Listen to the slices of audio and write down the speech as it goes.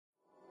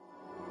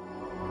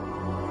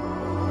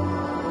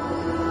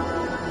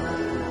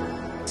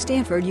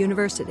Stanford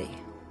University.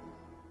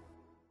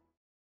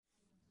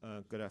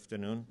 Good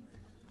afternoon,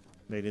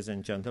 ladies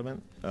and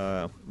gentlemen.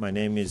 My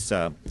name is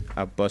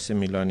Abbas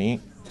Milani.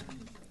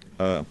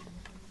 I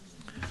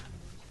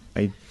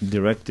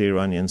direct the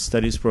Iranian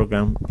Studies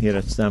program here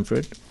at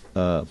Stanford.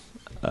 I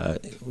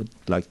would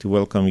like to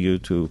welcome you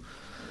to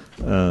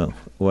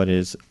what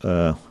is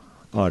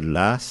our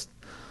last,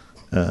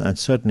 and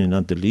certainly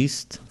not the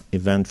least,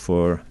 event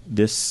for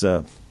this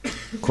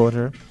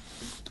quarter.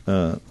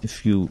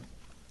 If you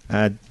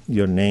add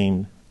your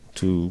name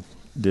to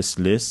this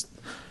list,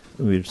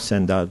 we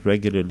send out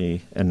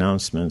regularly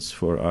announcements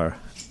for our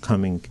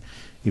coming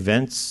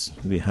events.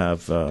 We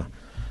have a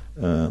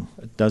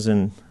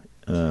dozen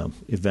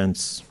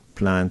events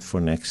planned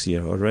for next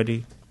year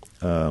already.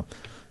 Everyone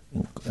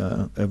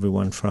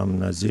from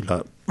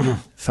Nazila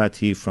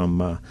Fathi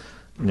from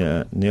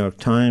New York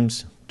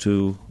Times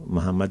to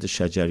Mohammad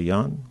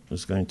Shajarian,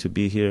 who's going to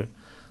be here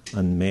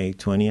on May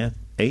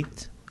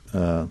 28th.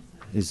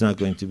 He's not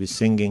going to be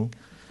singing.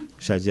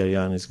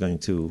 Shajarian is going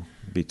to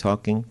be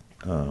talking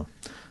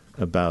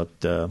about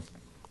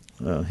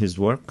his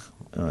work.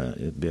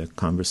 It'll be a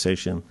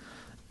conversation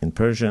in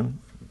Persian.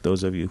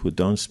 Those of you who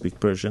don't speak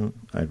Persian,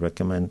 I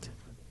recommend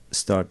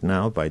start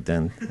now. By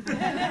then,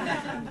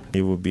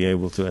 you will be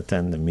able to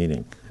attend the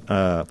meeting.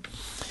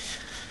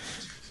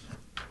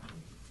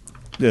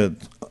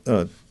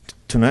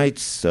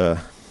 Tonight's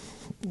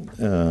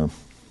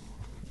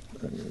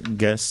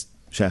guest,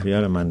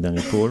 Shahriyar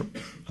Mandanipour,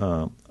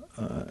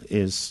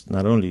 is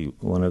not only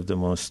one of the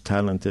most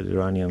talented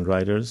Iranian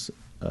writers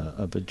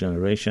of a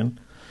generation,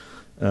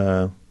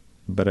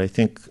 but I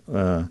think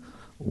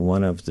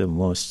one of the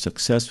most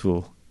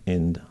successful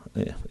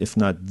if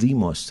not the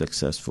most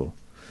successful,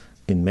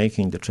 in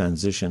making the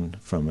transition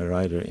from a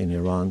writer in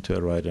Iran to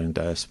a writer in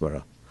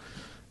diaspora.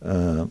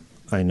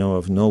 I know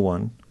of no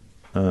one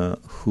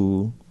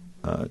who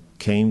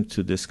came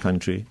to this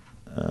country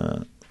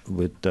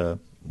with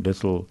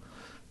little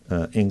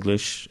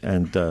English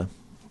and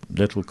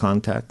little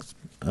contact,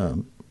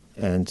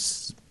 and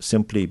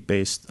simply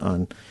based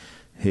on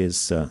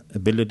his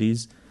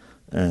abilities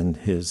and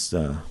his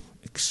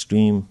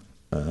extreme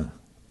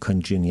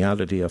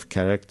congeniality of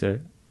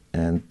character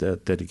and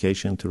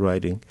dedication to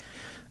writing,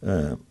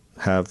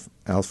 have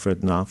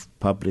Alfred Knopf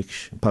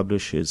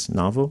publish his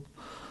novel,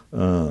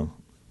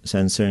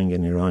 Censoring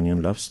an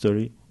Iranian Love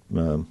Story.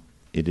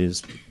 It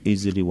is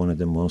easily one of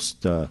the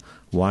most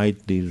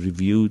widely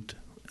reviewed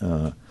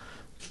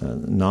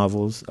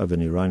novels of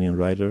an Iranian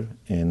writer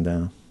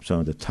in some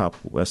of the top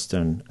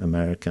Western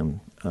American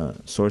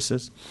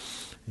sources.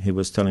 He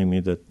was telling me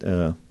that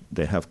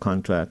they have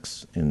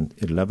contracts in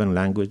 11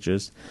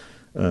 languages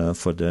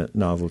for the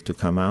novel to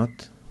come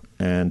out,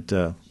 and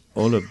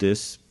all of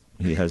this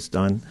he has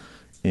done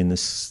in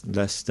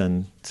less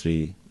than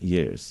 3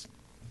 years.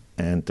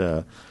 And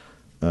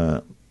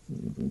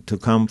to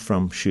come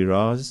from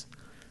Shiraz,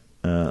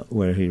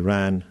 where he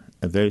ran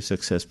a very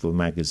successful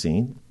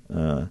magazine,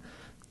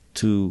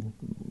 to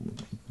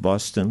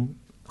Boston,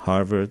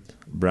 Harvard,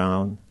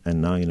 Brown,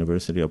 and now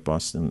University of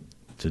Boston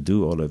to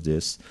do all of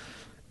this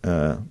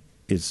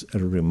is a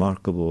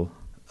remarkable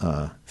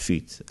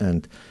feat.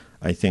 And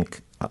I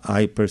think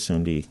I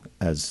personally,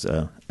 as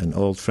an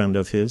old friend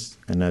of his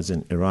and as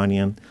an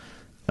Iranian,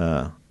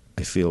 I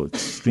feel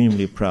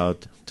extremely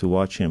proud to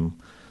watch him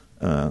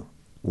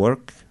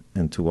work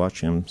and to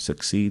watch him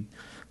succeed.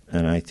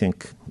 And I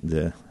think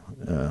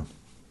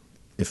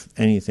if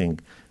anything,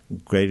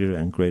 greater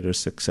and greater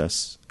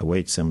success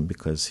awaits him,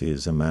 because he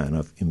is a man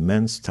of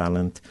immense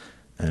talent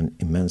and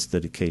immense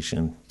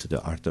dedication to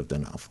the art of the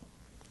novel.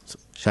 So,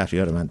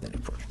 Shahriyar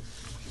Mandanipour.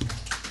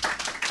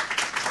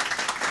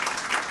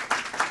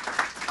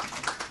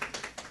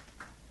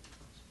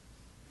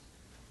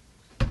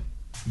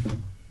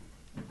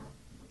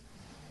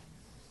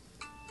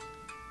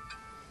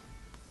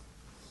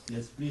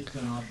 Yes, please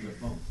turn off your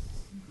phone.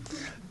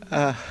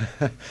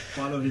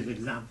 Follow his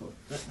example.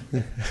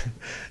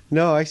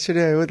 No,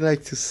 actually, I would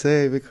like to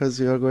say, because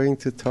we are going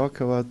to talk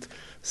about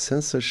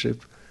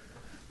censorship,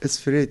 it's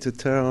free to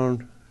turn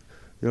on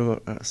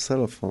your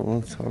cell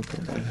phone.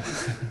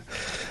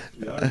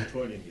 We are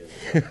recording it.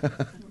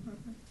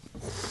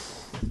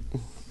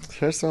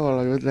 First of all,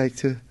 I would like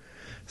to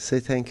say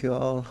thank you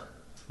all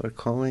for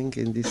coming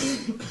in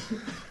this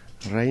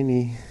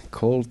rainy,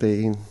 cold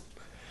day in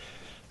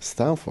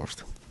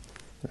Stanford.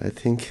 I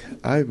think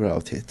I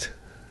brought it,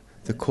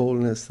 the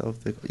coldness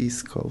of the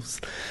East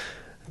Coast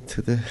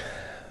to the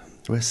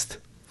West.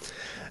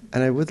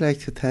 And I would like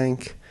to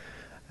thank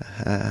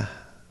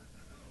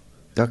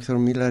Dr.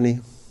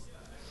 Milani,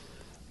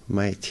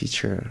 my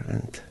teacher,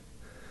 and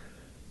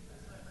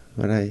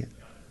when I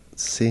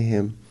see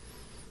him,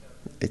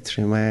 it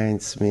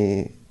reminds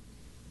me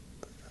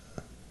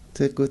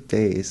the good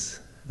days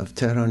of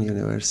Tehran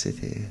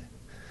University.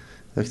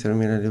 Dr.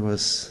 Milani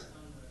was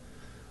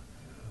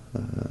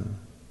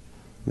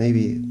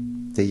maybe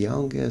the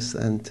youngest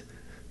and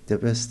the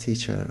best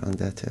teacher on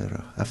that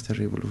era after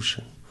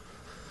revolution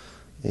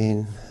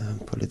in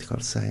political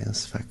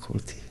science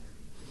faculty.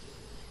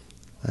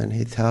 And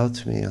he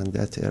taught me on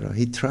that era.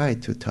 He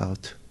tried to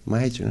taught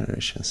my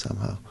generation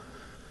somehow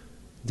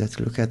that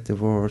look at the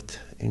world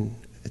in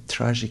a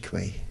tragic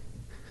way,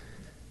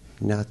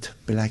 not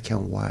black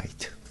and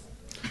white.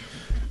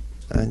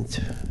 And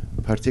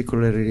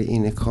particularly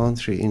in a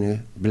country, in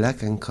a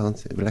black and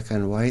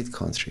white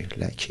country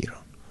like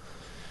Iran.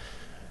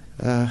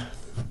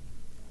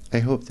 I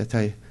hope that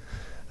I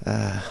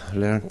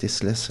learned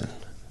this lesson.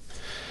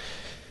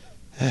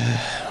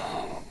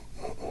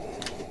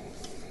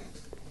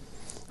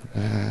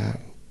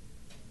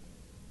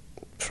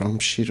 From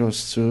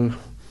Shiraz to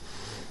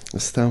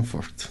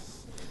Stanford.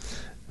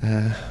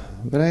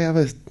 When I have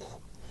a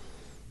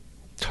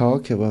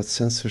talk about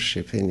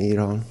censorship in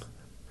Iran,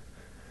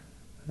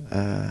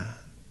 I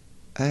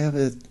have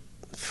a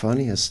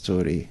funny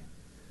story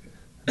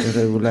that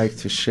I would like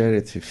to share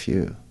it with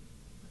you.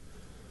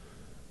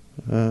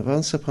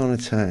 Once upon a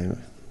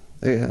time,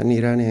 an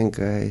Iranian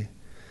guy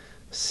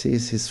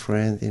sees his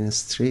friend in the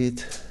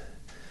street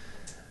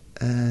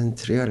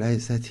and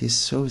realizes that he's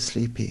so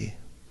sleepy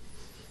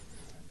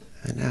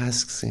and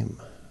asks him,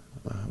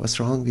 "What's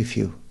wrong with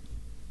you?"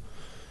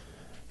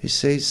 He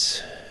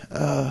says,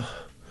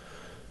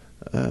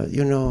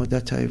 "You know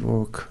that I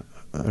work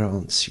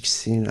around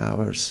 16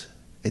 hours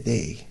a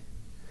day.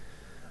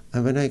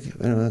 And when I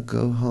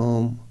go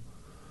home,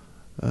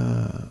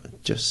 I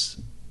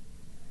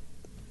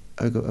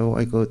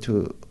go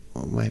to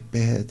my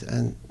bed,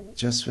 and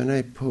just when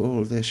I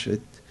pull the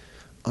sheet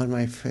on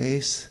my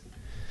face,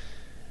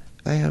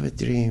 I have a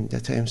dream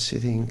that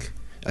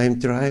I'm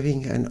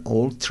driving an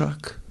old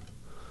truck,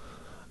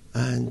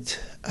 and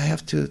I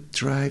have to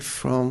drive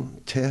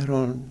from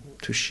Tehran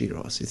to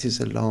Shiraz. It is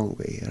a long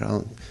way,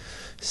 around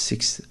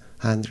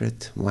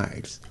 600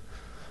 miles.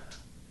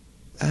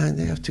 And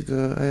I have to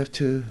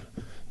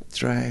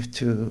drive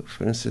to,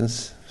 for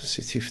instance,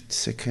 city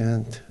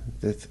second,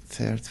 the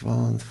third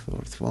one,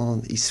 fourth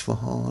one,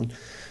 Isfahan,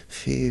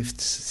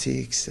 fifth,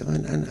 sixth,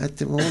 and at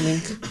the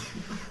morning,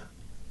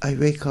 I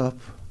wake up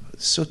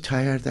so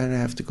tired and I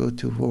have to go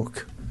to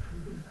work.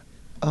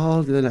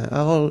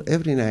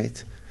 Every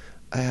night,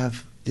 I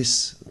have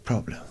this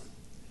problem.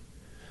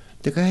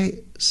 The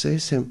guy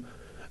says to him,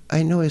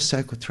 "I know a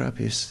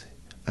psychotherapist.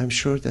 I'm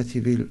sure that he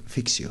will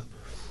fix you."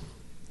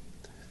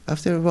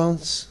 After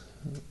once,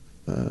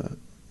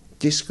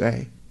 this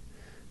guy,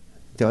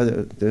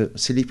 the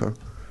sleeper,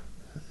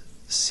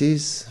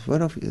 sees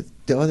one of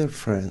the other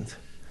friend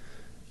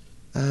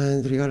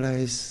and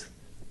realizes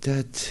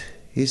that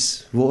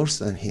he's worse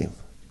than him,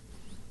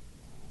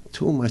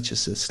 too much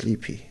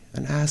sleepy,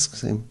 and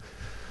asks him,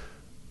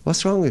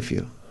 "What's wrong with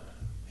you?"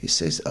 He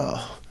says,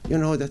 "Oh, you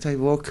know that I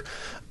work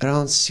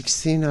around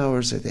 16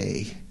 hours a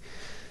day.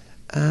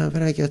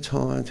 When I get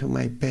home to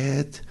my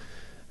bed,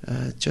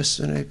 just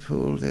when I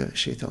pull the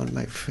sheet on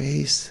my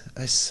face,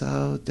 I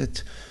saw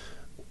that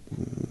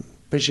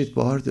Brigitte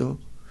Bardot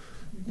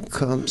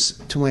comes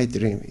to my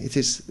dream." It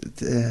is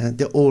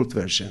the old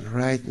version.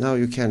 Right now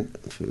you can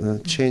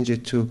change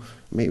it to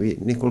maybe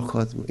Nicole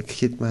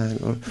Kidman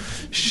or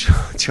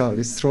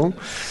Charlie Strong.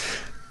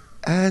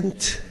 And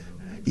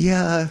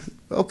yeah,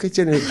 okay,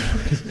 Jenny.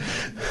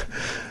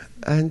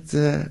 And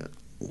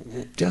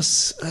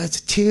just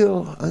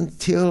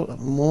until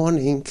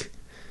morning,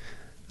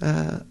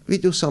 we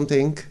do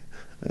something,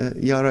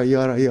 yara,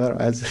 yara, yara,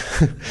 as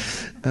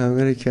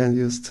Americans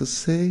used to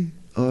say,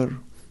 or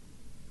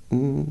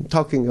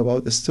talking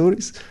about the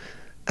stories.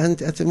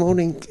 And at the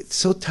morning,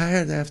 so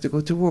tired, I have to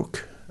go to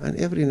work. And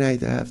every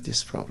night I have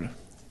this problem.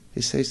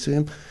 He says to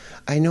him,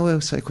 "I know a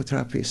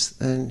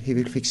psychotherapist, and he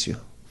will fix you."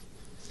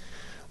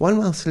 1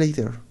 month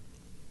later,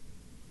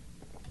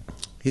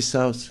 he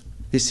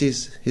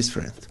sees his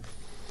friend.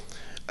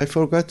 I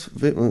forgot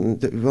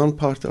one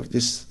part of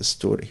this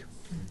story.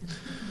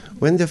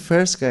 When the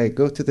first guy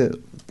went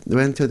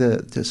to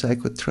the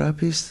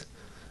psychotherapist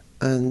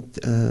and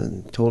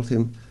told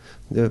him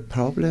the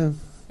problem,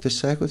 the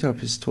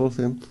psychotherapist told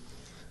him,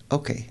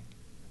 "Okay,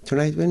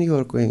 tonight when you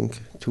are going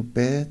to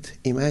bed,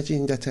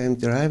 imagine that I'm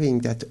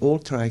driving that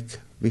old truck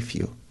with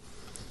you.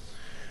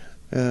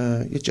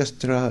 You just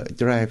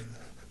drive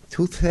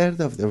 2/3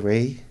 of the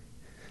way,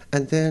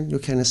 and then you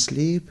can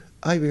sleep.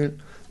 I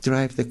would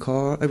drive the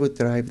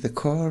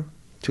car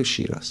to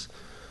Shiraz."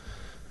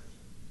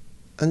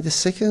 And the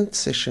second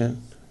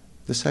session,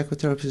 the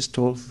psychotherapist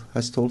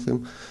has told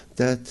him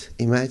that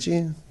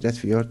imagine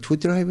that we are two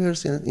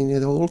drivers in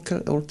an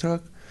old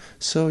truck,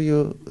 so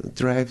you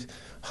drive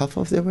half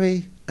of the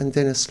way and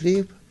then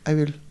sleep. I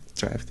will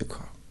drive the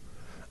car.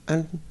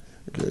 And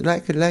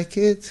like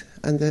it.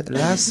 And the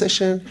last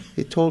session,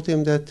 he told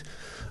him that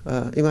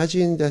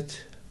imagine that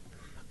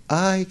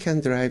I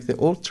can drive the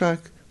old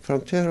truck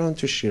from Tehran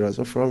to Shiraz,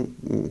 or from,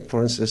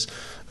 for instance,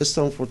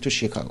 Stanford to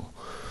Chicago.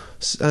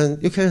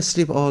 And you can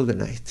sleep all the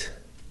night.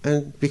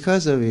 And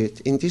because of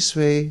it, in this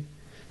way,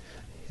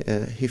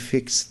 he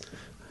fixed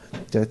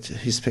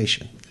his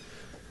patient.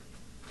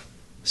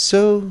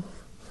 So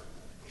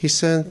he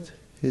sent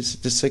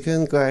the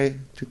second guy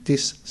to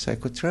this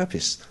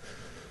psychotherapist.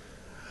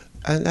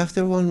 And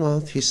after 1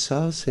 month, he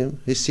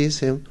sees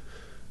him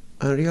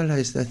and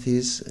realized that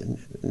he's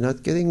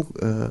not getting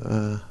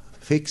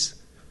fixed,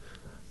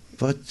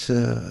 but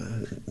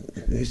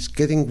it's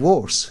getting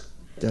worse.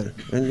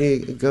 And he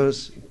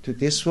goes to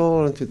this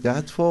wall and to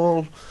that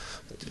wall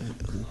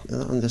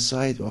on the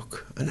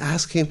sidewalk and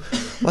ask him,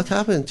 what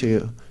happened to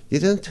you?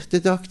 Didn't the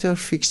doctor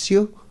fix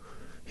you?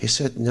 He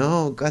said,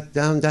 no, God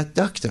damn that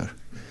doctor.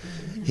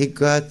 He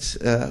got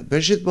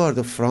Brigitte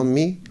Bardot from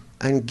me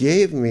and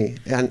gave me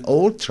an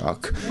old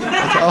truck.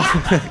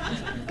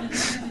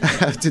 I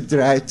have to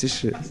drive to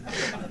Shiraz.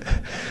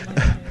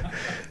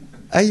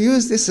 I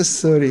use this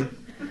story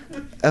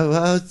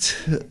about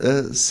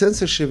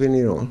censorship in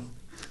Iran.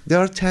 There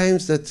are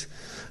times that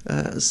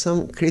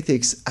some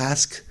critics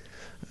ask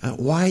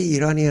why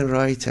Iranian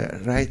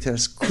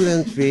writers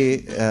couldn't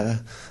be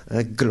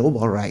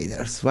global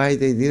writers, why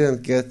they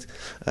didn't get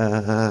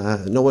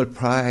Nobel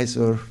Prize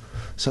or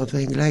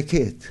something like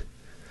it.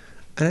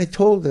 And I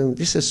told them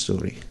this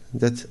story,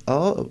 that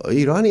all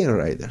Iranian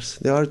writers,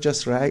 they are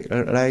just like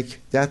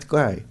that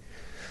guy.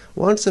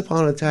 Once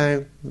upon a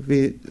time,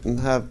 we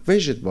have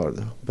Brigitte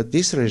Bardot, but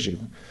this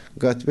regime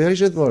got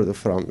Brigitte Bardot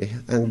from me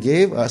and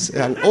gave us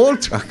an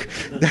old truck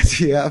that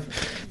we have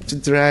to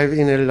drive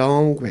in a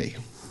long way.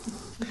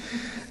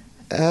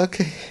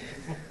 Okay.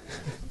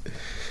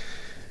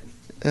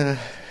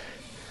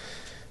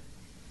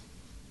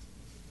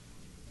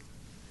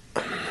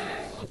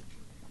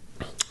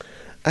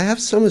 I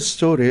have some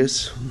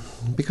stories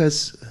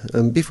because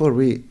before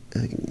we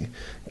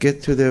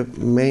get to the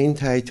main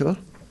title,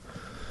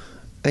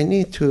 I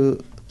need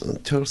to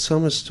tell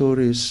some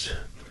stories,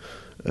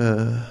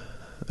 a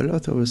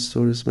lot of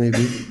stories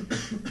maybe,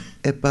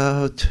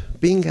 about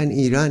being an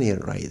Iranian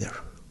writer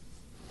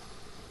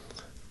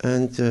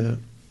and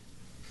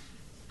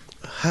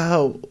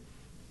how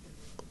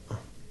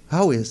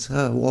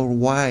or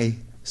why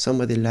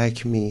somebody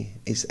like me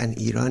is an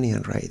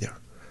Iranian writer,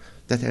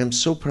 that I'm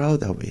so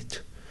proud of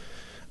it.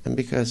 And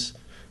because,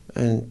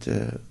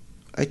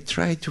 I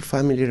try to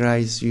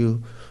familiarize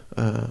you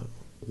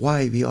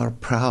why we are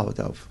proud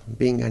of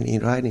being an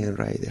Iranian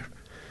writer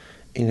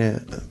in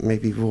a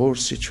maybe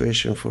worse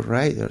situation for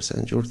writers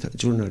and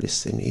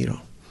journalists in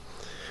Iran.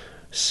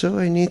 So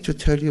I need to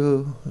tell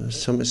you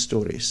some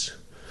stories.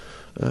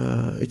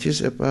 It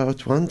is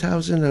about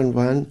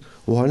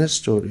 1001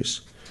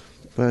 stories,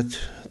 but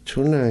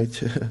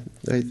tonight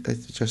I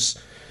just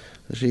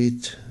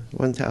read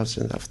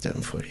 1,000 of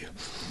them for you.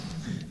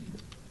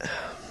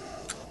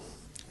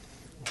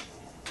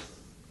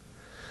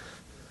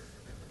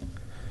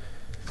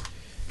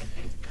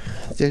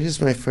 This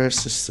is my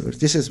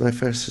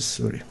first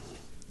story.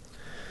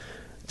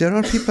 There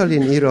are people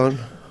in Iran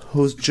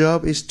whose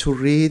job is to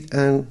read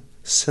and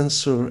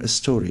censor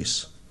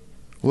stories.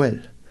 Well,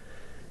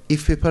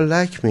 if people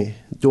like me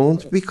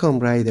don't become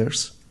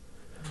writers,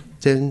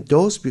 then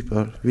those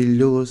people will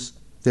lose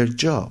their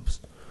jobs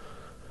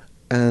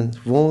and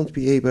won't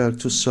be able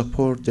to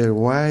support their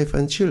wife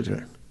and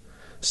children.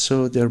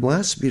 So there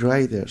must be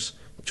writers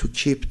to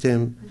keep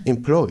them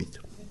employed.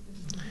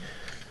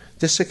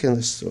 The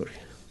second story.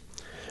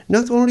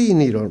 Not only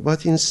in Iran,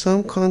 but in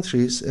some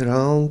countries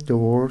around the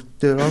world,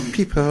 there are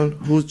people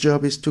whose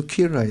job is to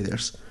kill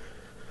writers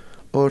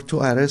or to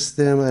arrest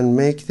them and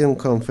make them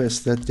confess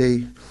that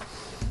they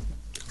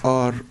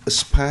are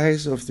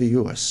spies of the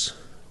US.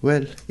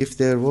 Well, if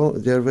there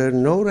were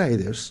no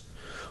writers,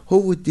 who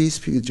would these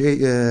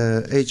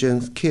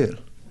agents kill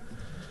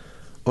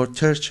or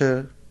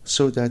torture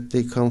so that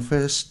they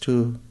confess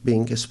to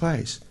being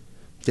spies?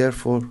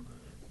 Therefore,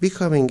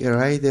 becoming a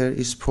writer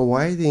is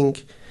providing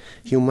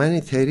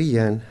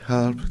humanitarian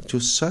help to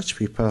such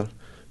people,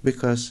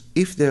 because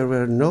if there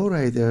were no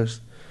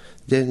writers,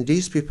 then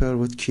these people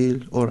would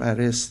kill or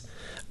arrest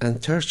and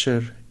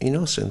torture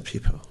innocent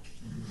people.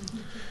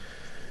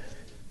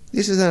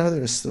 This is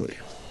another story.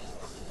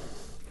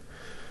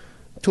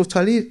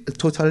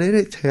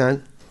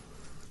 Totalitarian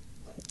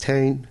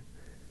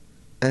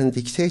and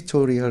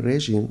dictatorial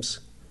regimes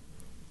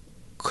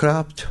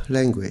corrupt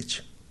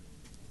language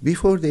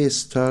before they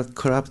start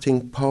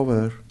corrupting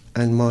power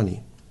and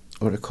money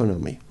or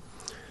economy.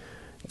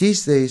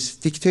 These days,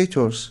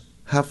 dictators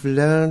have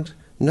learned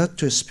not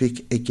to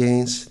speak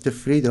against the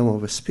freedom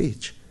of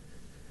speech.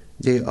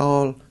 They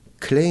all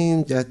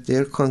claim that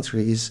their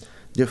country is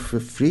the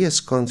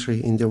freest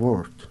country in the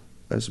world,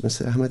 as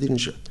Mr.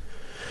 Ahmadinejad.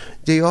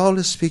 They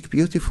all speak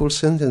beautiful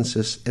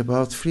sentences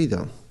about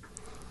freedom.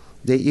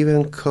 They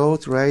even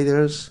quote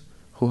writers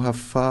who have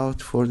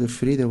fought for the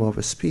freedom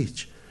of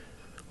speech.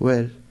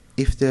 Well,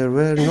 if there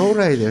were no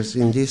writers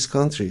in these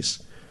countries,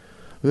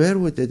 where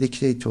would the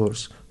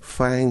dictators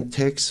find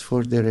texts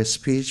for their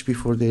speech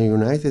before the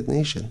United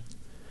Nations?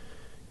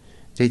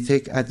 They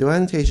take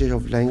advantage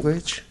of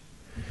language,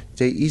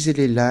 they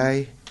easily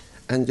lie,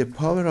 and the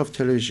power of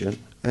television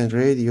and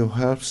radio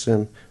helps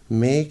them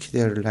make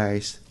their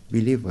lies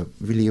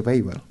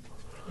believable.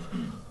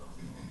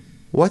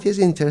 What is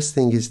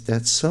interesting is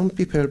that some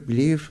people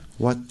believe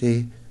what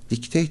the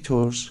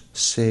dictators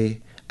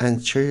say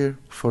and cheer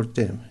for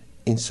them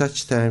in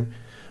such time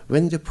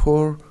when the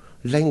poor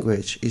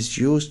language is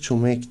used to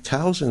make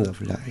thousands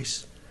of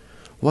lies.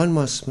 One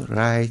must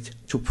write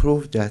to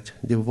prove that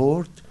the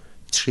word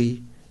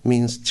tree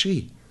means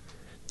tree,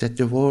 that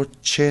the word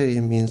cherry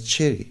means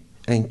cherry,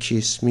 and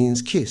kiss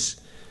means kiss,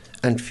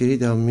 and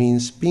freedom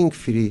means being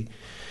free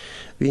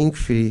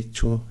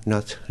to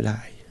not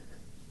lie.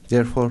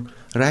 Therefore,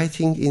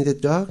 writing in the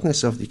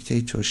darkness of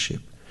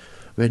dictatorship,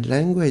 when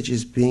language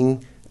is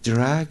being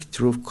dragged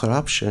through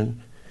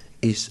corruption,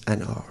 is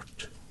an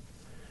art.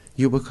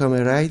 You become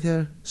a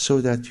writer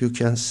so that you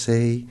can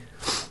say,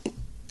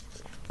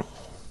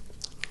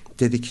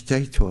 the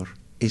dictator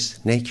is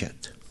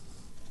naked.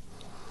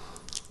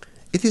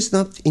 It is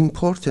not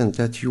important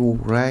that you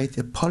write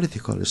a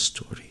political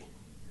story.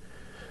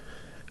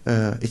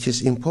 It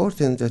is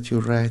important that you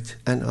write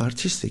an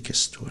artistic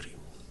story.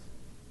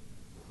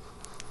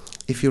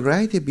 If you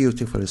write a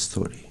beautiful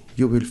story,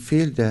 you will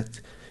feel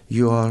that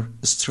you are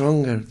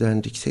stronger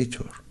than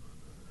dictator.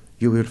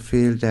 You will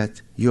feel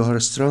that you are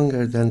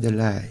stronger than the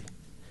lie.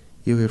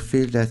 You will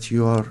feel that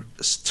you are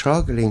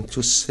struggling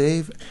to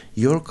save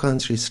your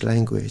country's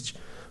language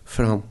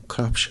from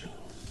corruption.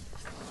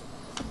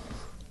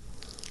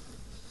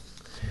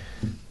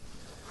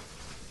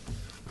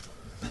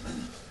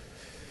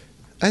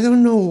 I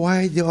don't know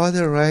why the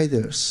other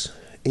writers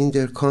in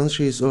their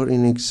countries or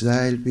in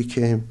exile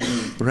became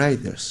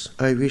writers.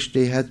 I wish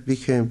they had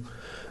become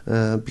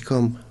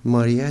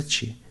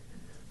mariachi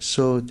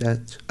so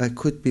that I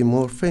could be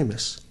more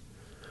famous.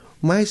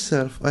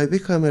 Myself, I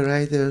become a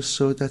writer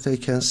so that I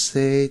can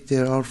say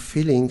there are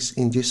feelings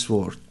in this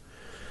world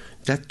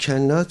that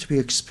cannot be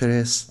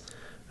expressed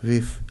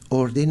with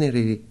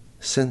ordinary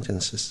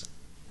sentences.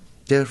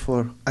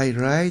 Therefore, I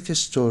write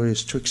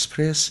stories to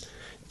express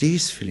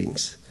these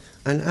feelings.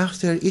 And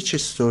after each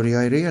story,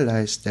 I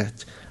realize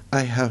that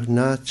I have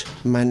not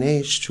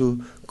managed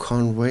to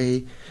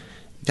convey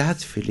that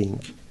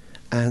feeling,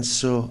 and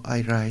so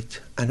I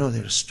write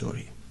another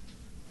story.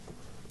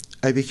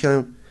 I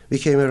became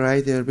a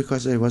writer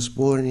because I was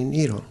born in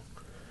Iran.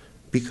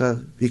 Because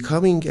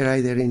becoming a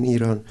writer in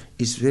Iran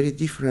is very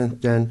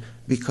different than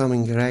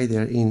becoming a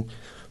writer in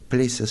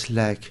places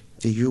like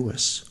the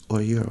US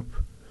or Europe.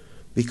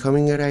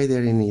 Becoming a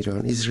writer in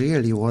Iran is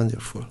really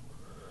wonderful.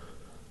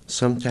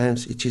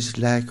 Sometimes it is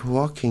like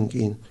walking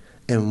in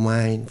a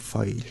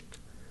minefield.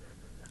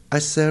 I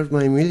served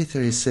my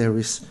military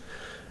service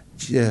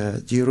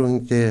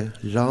during the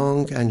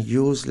long and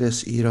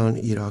useless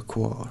Iran-Iraq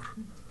war.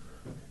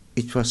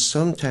 It was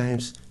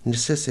sometimes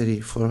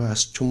necessary for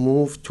us to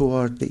move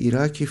toward the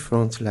Iraqi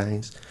front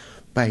lines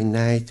by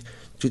night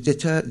to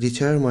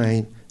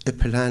determine a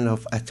plan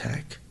of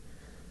attack.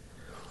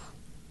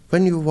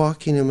 When you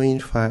walk in a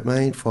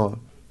minefield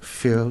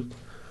field,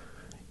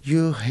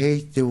 you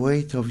hate the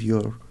weight of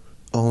your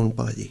own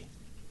body.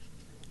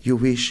 You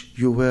wish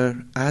you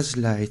were as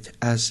light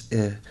as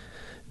a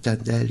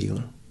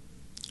dandelion.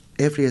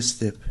 Every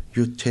step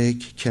you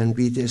take can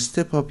be the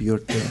step of your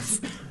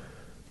death.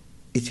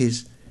 It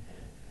is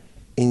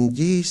in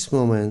this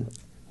moment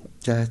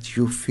that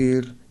you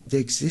feel the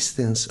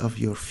existence of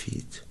your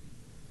feet,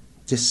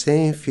 the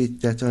same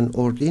feet that on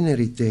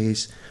ordinary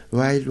days,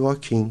 while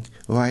walking,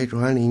 while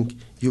running,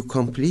 you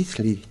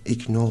completely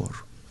ignore.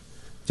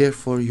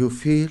 Therefore, you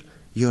feel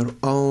your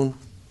own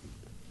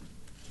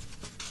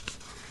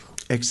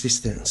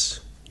existence,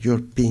 your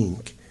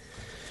being,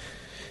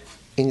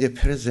 in the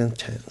present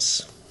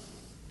tense.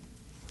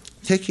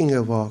 Taking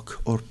a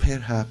walk or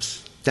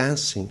perhaps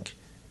dancing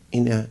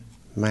in a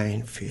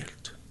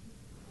minefield.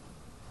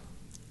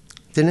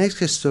 The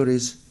next story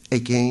is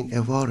again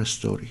a war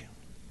story.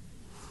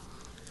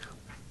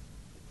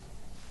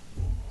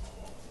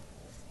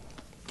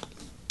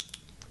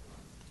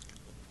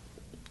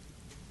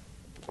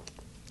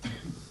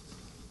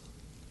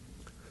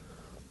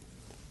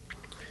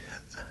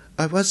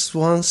 I was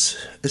once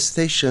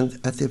stationed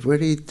at a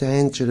very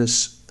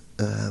dangerous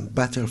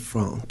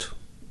battlefront,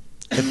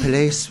 a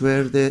place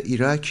where the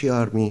Iraqi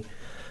army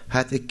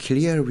had a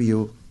clear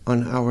view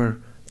on our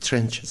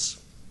trenches.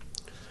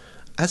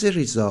 As a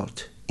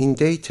result, in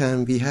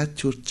daytime we had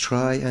to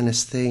try and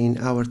stay in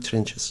our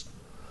trenches.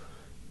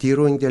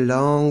 During the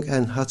long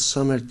and hot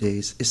summer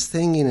days,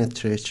 staying in a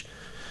trench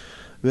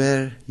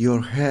where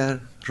your hair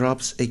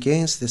rubs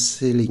against the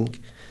ceiling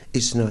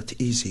is not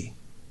easy.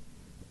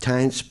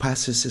 Time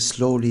passes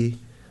slowly,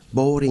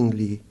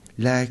 boringly,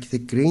 like the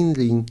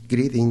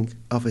grinding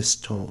of a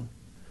stone.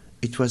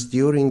 It was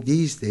during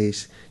these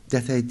days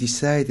that I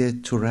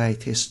decided to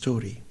write a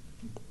story.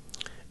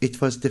 It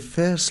was the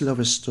first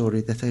love story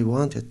that I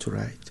wanted to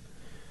write.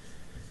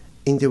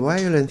 In the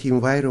violent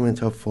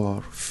environment of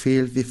war,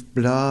 filled with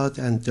blood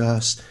and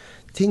dust,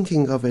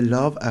 thinking of a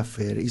love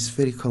affair is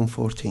very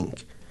comforting.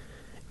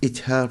 It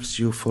helps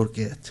you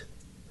forget.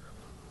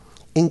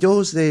 In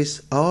those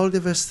days, all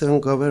the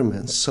Western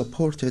governments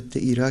supported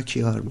the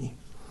Iraqi army.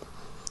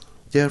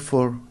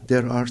 Therefore,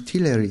 their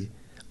artillery,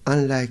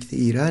 unlike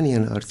the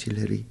Iranian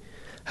artillery,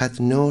 had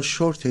no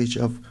shortage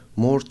of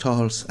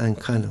mortars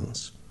and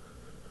cannons.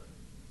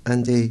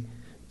 And they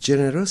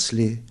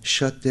generously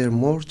shot their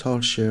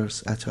mortar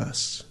shells at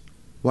us.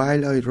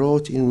 While I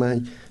wrote in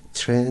my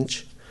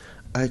trench,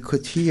 I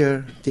could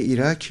hear the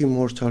Iraqi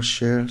mortar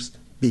shells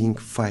being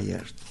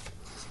fired.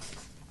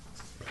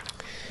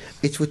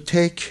 It would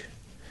take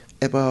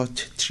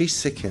about 3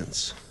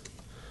 seconds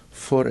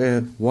for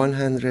a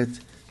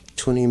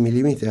 120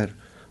 millimeter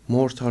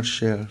mortar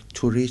shell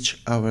to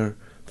reach our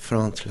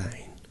front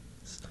line.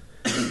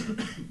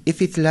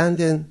 If it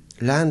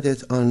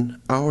landed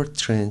on our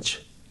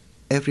trench,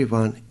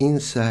 everyone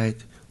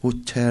inside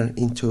would turn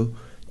into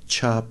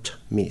chopped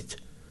meat.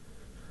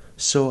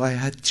 So I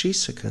had 3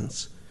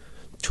 seconds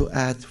to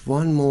add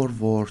one more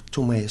word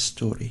to my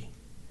story.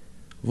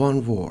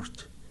 One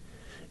word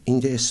in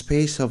the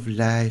space of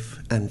life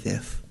and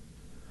death.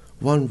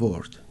 One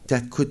word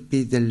that could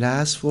be the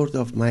last word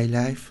of my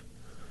life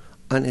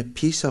on a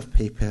piece of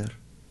paper.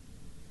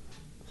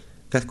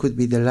 That could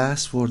be the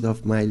last word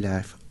of my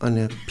life on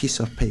a piece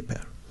of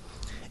paper.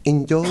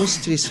 In those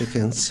 3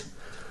 seconds,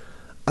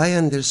 I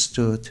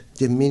understood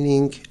the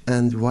meaning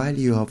and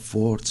value of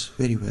words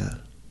very well.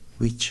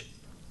 Which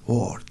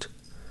word,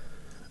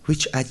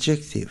 which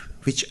adjective,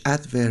 which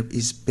adverb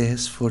is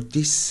best for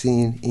this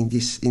scene in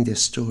the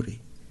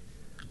story.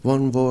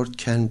 One word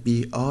can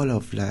be all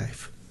of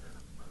life.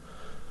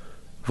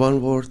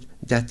 One word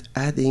that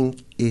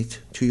adding it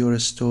to your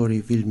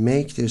story will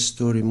make the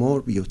story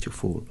more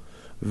beautiful,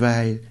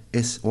 while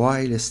a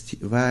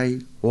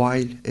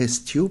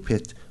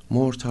stupid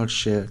mortal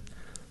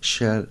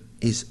shell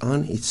is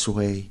on its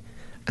way,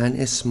 and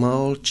a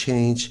small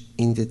change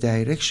in the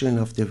direction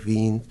of the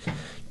wind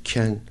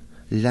can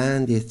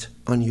land it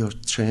on your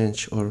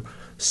trench or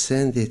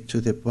send it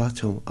to the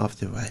bottom of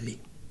the valley.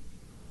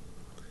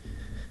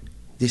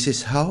 This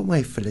is how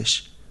my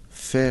flesh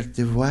felt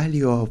the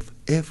value of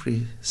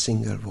every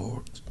single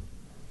word.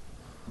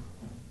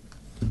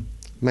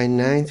 My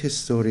 9th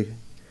story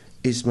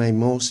is my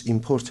most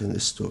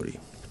important story.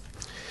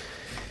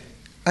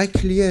 I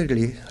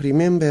clearly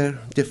remember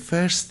the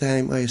first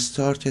time I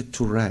started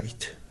to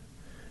write.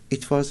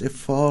 It was a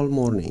fall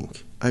morning.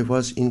 I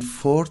was in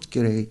 4th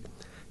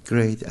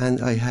grade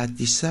and I had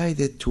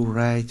decided to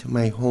write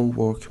my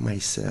homework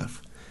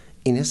myself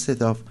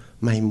instead of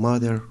my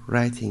mother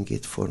writing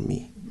it for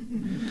me.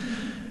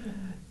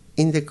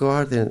 In the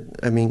garden,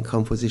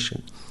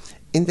 composition.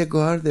 In the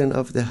garden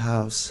of the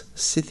house,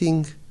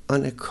 sitting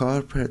on a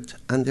carpet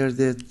under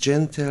the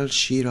gentle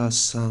Shiraz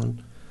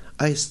sun,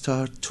 I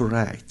start to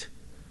write,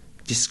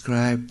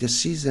 describe the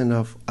season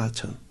of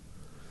autumn.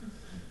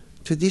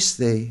 To this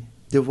day,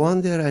 the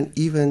wonder and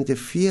even the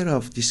fear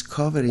of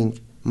discovering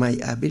my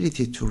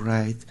ability to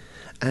write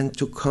and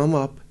to come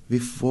up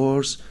with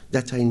words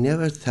that I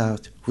never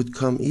thought would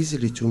come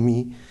easily to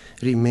me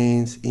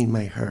remains in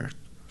my heart.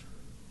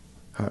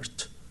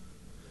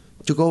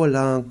 To go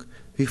along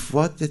with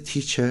what the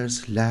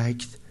teachers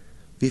liked,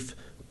 with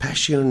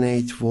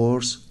passionate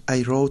words,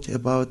 I wrote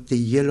about the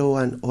yellow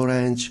and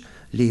orange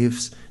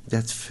leaves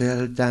that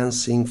fell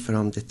dancing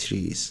from the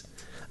trees.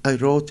 I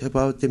wrote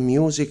about the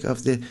music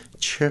of the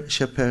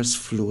shepherd's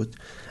flute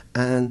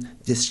and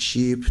the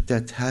sheep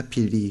that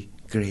happily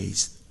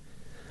grazed.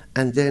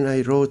 And then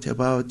I wrote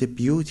about the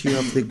beauty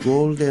of the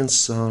golden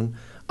sun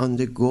on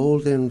the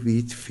golden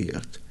wheat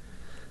field.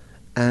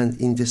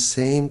 And in the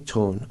same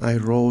tone, I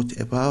wrote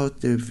about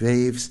the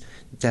waves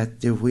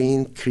that the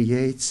wind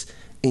creates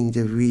in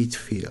the wheat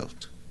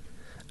field.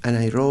 And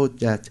I wrote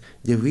that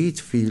the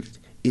wheat field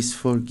is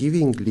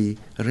forgivingly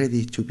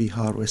ready to be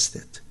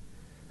harvested.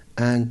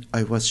 And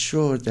I was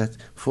sure that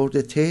for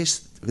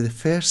the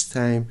first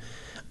time,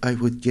 I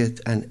would get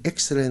an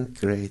excellent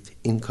grade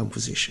in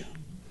composition.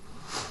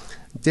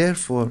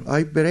 Therefore,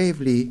 I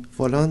bravely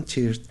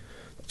volunteered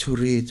to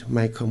read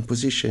my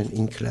composition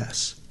in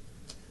class.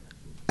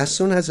 As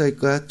soon as I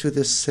got to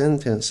the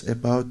sentence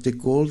about the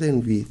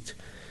golden wheat,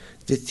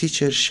 the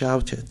teacher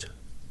shouted,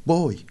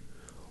 "Boy,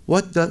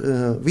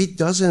 wheat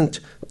doesn't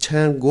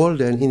turn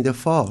golden in the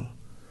fall."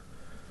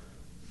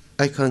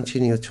 I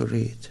continued to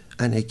read,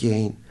 and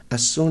again,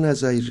 as soon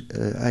as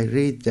I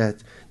read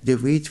that the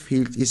wheat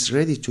field is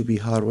ready to be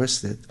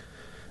harvested,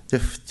 the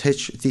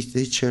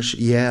teacher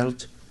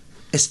yelled,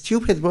 "A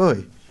stupid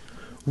boy,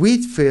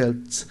 wheat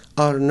fields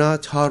are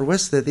not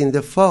harvested in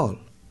the fall."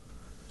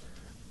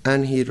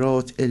 And he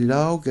wrote a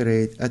low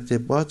grade at the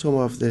bottom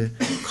of the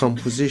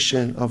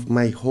composition of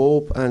my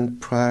hope and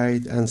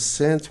pride and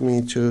sent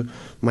me to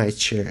my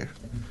chair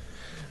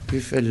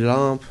with a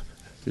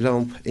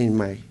lump in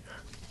my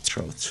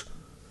throat.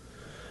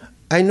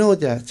 I know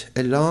that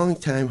a long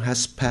time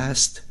has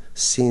passed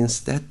since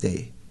that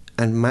day,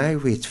 and my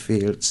wheat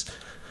fields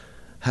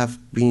have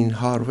been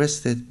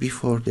harvested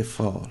before the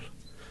fall.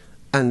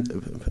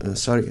 And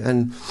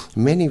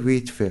many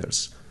wheat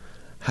fields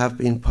have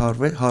been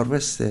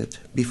harvested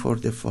before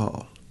the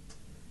fall,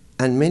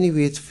 and many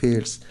wheat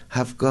fields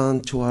have gone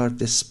toward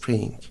the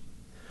spring.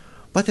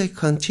 But I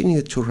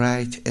continue to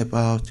write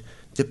about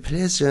the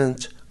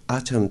pleasant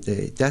autumn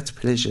day,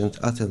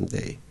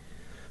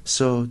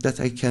 so that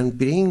I can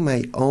bring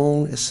my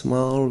own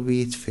small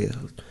wheat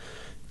field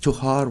to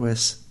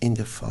harvest in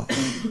the fall.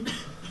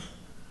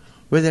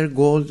 Whether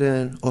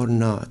golden or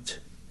not,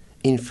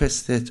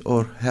 infested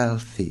or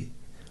healthy,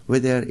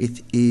 whether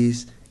it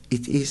is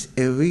it is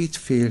a wheat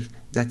field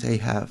that I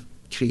have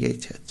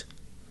created.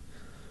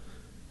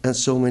 And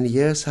so many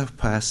years have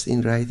passed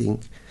in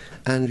writing,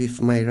 and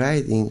with my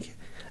writing,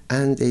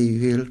 and they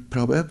will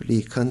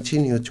probably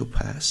continue to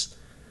pass.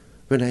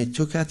 When I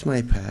look at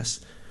my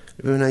past,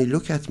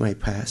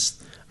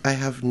 I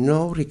have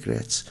no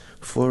regrets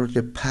for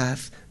the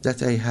path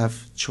that I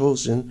have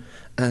chosen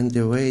and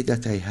the way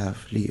that I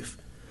have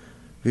lived.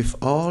 With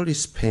all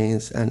its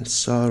pains and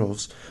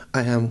sorrows,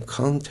 I am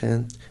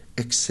content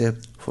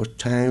except for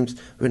times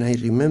when I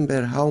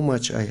remember how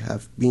much I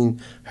have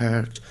been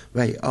hurt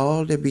by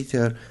all the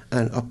bitter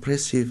and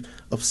oppressive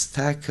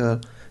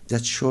obstacles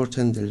that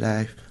shorten the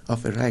life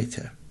of a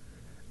writer.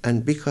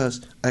 And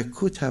because I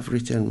could have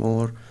written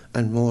more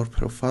and more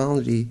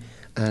profoundly,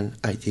 and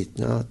I did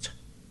not.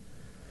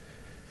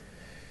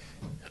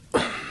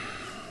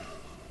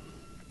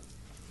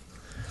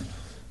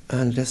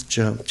 And let's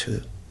jump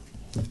to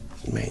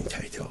the main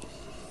title.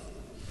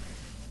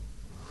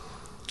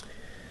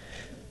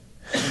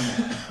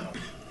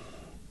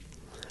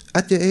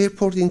 At the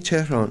airport in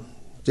Tehran,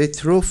 they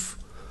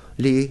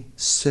thoroughly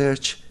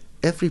searched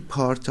every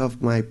part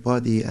of my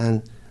body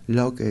and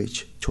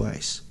luggage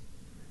twice.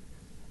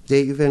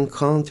 They even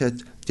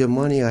counted the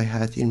money I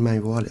had in my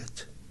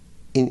wallet.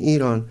 In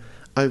Iran,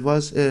 I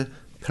was a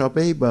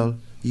probable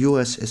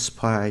US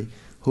spy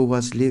who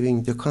was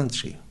leaving the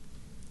country.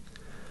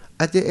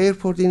 At the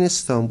airport in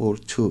Istanbul,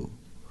 too,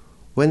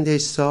 when they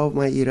saw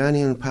my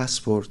Iranian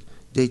passport,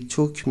 they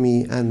took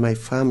me and my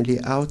family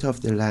out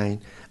of the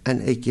line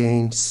and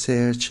again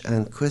searched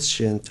and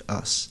questioned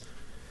us.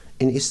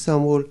 In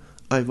Istanbul,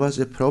 I was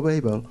a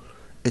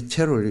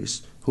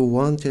terrorist who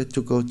wanted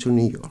to go to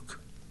New York.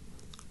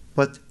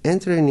 But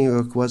entering New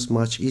York was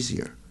much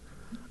easier.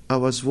 I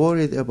was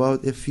worried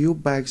about a few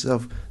bags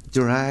of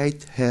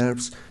dried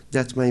herbs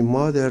that my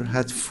mother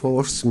had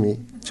forced me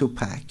to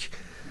pack.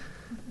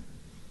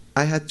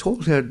 I had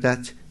told her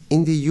that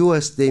in the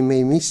US they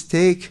may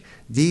mistake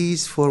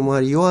these for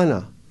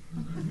marijuana.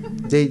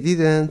 They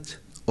didn't,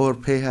 or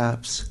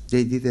perhaps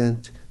they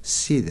didn't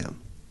see them.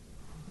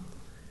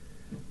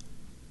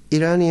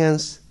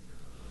 Iranians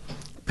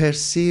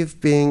perceive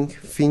being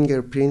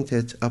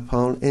fingerprinted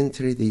upon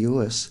entry the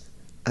US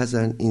as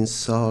an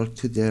insult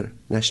to their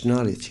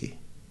nationality.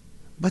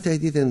 But I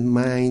didn't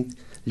mind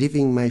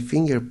leaving my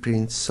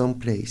fingerprints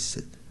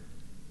someplace.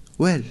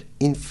 Well,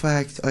 in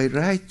fact, I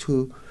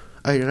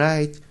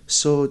write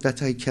so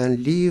that I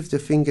can leave the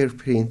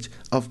fingerprint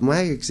of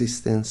my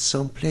existence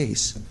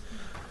someplace.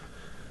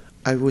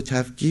 I would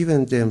have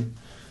given them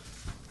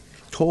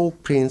toe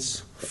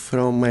prints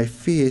from my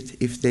feet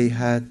if they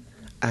had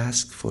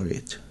asked for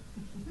it.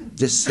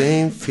 The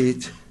same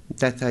feet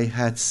that I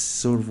had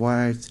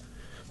survived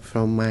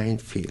from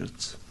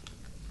minefields.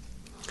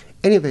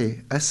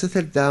 Anyway, I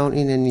settled down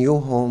in a new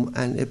home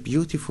and a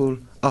beautiful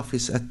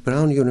office at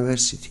Brown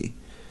University.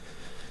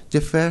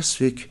 The first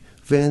week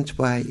went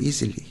by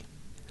easily.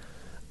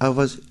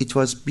 It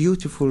was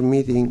beautiful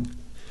meeting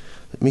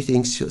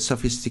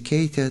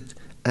sophisticated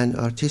and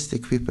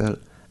artistic people,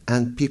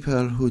 and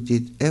people who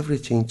did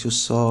everything to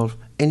solve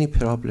any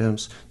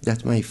problems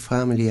that my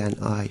family and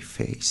I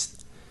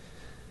faced.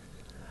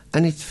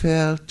 And it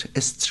felt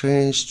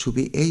strange to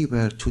be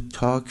able to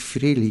talk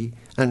freely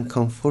and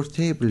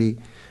comfortably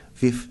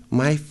with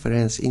my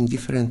friends in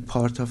different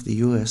parts of the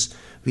US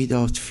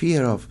without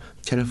fear of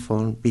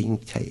telephone being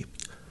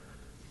taped.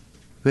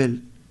 Well,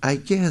 I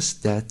guess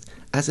that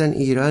as an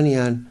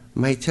Iranian,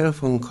 my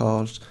telephone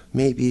calls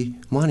may be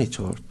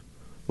monitored,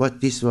 but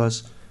this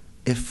was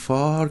a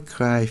far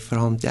cry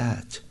from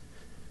that.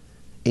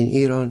 In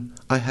Iran,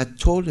 I had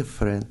told a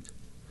friend,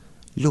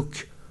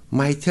 look,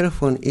 my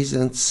telephone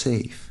isn't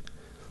safe.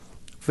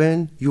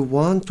 When you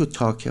want to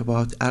talk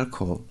about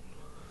alcohol,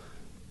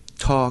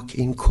 talk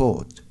in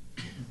code.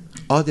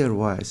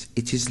 Otherwise,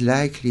 it is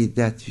likely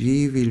that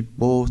we will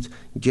both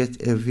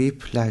get a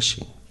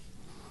whiplashing.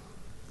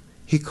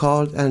 He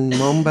called and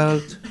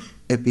mumbled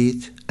a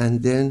bit,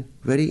 and then,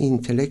 very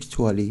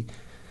intellectually,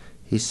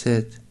 he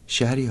said,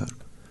 Shahriyar,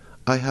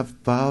 I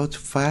have bought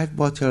 5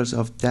 bottles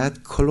of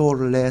that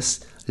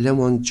colorless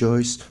lemon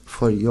juice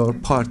for your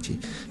party.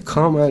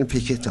 Come and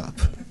pick it up.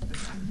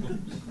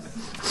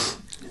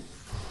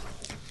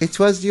 It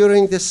was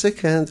during the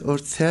 2nd or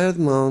 3rd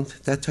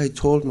month that I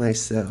told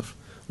myself,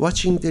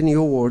 watching the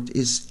new world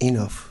is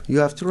enough. You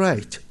have to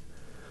write.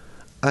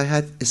 I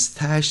had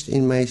stashed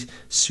in my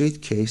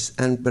suitcase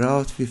and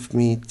brought with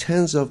me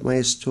tens of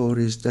my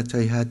stories that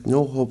I had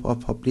no hope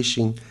of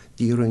publishing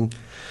during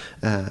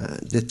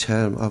the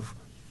term of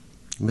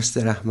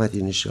Mr.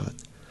 Ahmadinejad,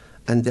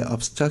 and the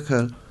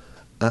obstacle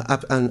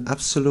and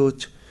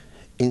absolute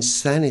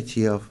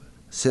insanity of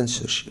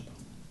censorship.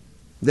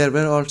 There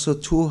were also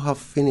 2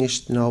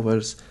 half-finished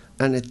novels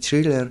and a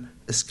thriller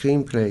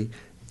screenplay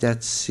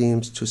that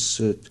seems to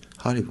suit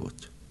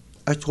Hollywood.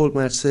 I told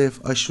myself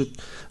I should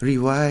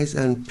revise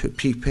and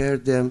prepare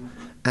them,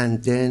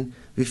 and then,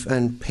 with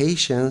an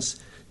patience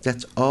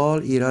that all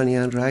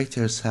Iranian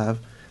writers have,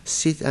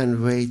 sit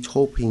and wait,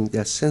 hoping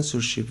that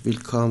censorship will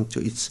come to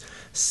its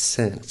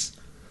sense.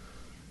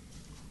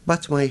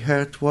 but my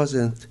heart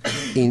wasn't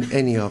in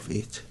any of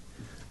it.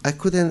 I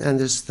couldn't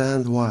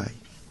understand why.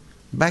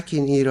 Back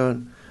in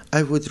Iran,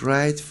 I would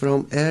write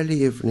from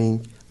early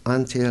evening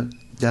until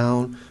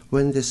dawn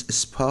when the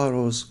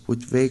sparrows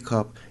would wake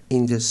up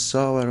in the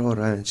sour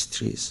orange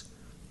trees.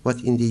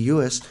 But in the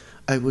US,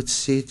 I would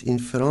sit in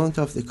front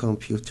of the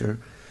computer.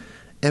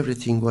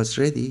 Everything was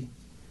ready,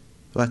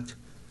 but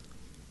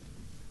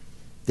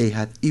they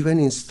had even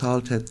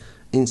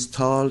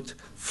installed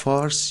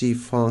Farsi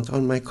font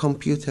on my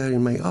computer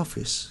in my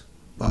office.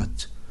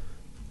 But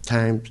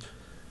time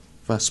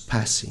was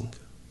passing.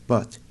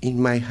 But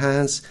in my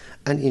hands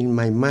and in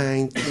my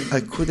mind, I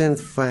couldn't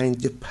find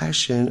the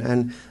passion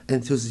and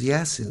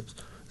enthusiasm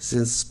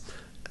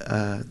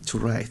to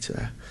write.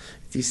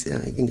 This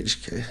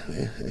English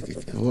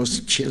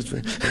was killed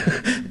me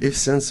if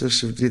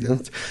censorship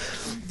didn't.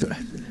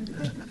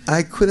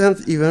 I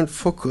couldn't even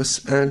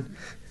focus and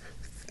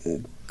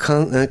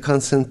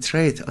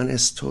concentrate on a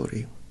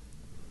story.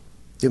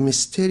 The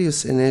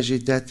mysterious energy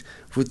that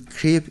would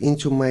creep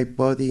into my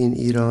body in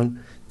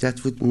Iran,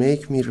 that would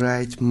make me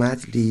write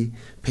madly,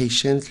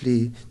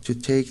 patiently, to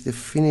take the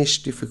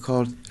finished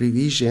difficult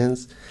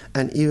revisions,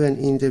 and even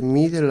in the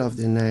middle of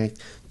the night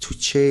to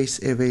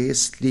chase away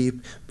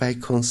sleep by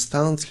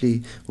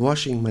constantly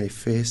washing my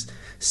face,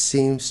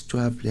 seems to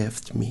have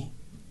left me.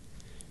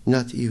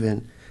 Not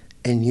even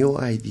a new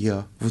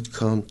idea would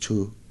come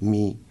to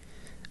me,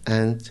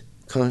 and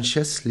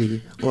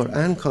consciously or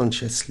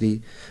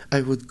unconsciously,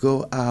 I would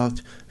go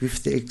out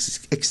with the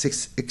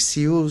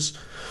excuse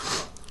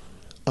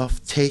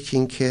of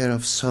taking care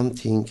of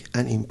something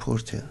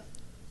unimportant,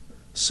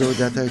 so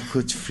that I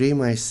could free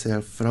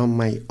myself from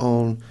my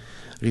own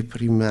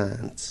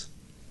reprimands.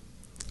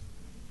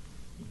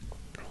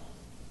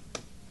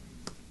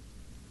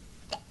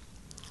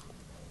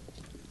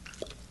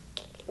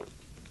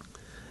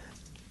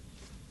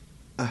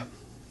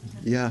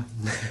 Yeah,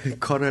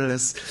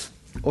 colorless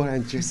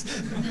oranges.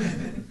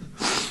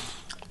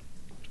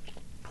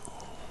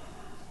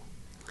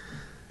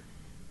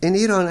 In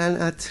Iran and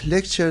at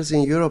lectures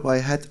in Europe, I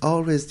had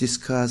always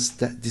discussed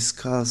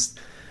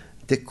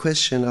the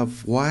question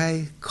of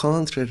why,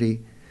 contrary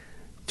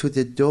to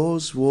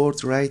those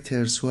world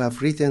writers who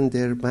have written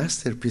their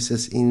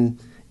masterpieces in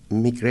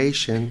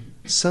migration,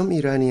 some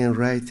Iranian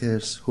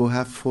writers who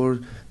have for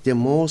the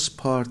most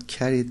part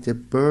carried the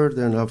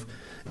burden of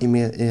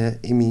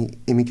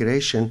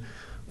immigration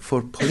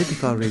for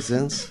political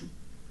reasons,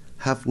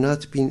 have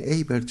not been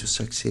able to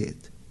succeed,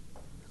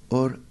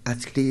 or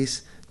at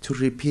least to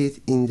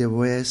repeat in the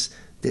West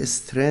the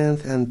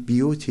strength and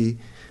beauty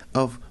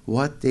of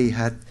what they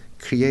had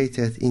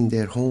created in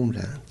their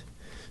homeland.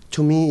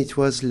 To me, it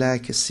was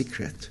like a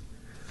secret,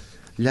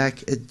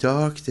 like a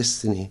dark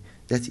destiny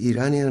that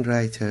Iranian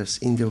writers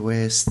in the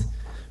West,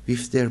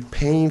 with their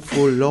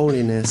painful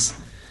loneliness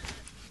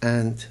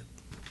and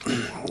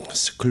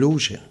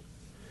seclusion,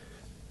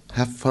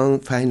 have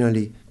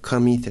finally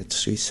committed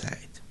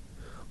suicide,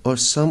 or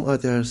some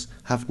others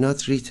have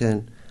not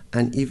written,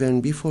 and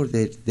even before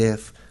their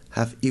death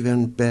have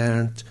even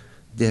burned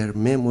their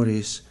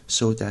memories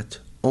so that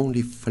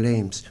only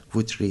flames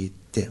would read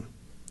them.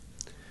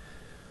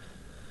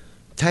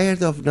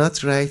 Tired of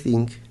not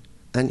writing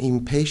and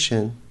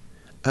impatient,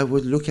 I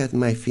would look at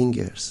my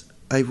fingers.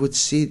 I would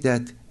see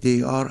that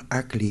they are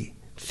ugly,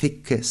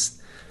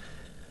 thickest.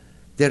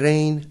 The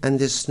rain and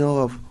the snow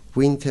of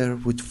winter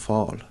would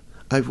fall.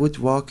 I would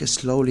walk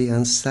slowly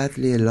and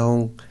sadly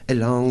along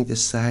the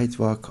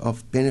sidewalk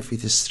of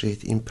Benefit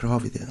Street in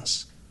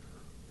Providence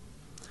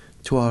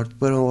toward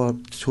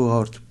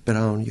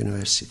Brown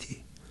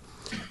University.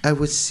 I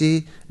would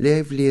see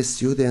lively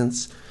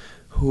students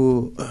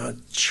who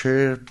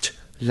chirped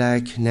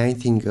like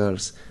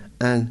nightingales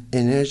and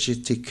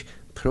energetic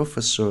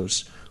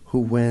professors who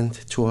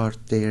went toward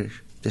their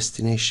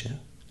destination,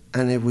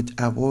 and I would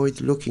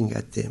avoid looking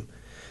at them.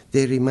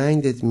 They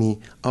reminded me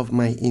of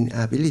my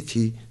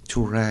inability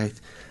to write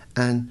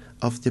and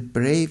of the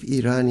brave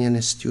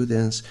Iranian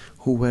students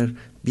who were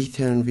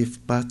beaten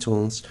with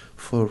batons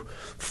for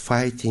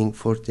fighting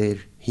for their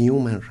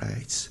human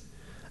rights,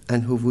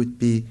 and who would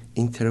be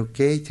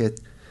interrogated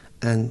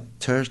and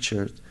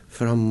tortured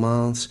for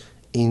months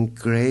in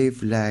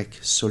grave-like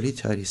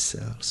solitary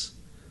cells.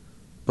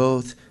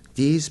 Both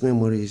these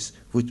memories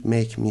would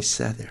make me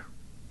sadder.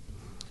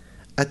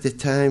 At the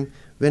time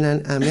when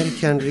an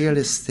American real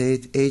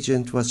estate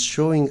agent was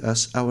showing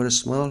us our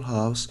small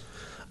house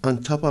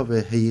on top of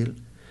a hill,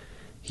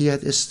 he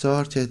had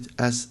started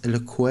as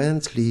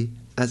eloquently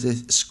as a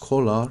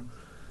scholar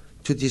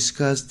to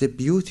discuss the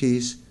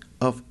beauties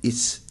of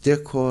its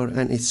decor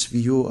and its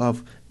view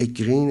of a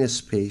green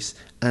space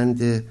and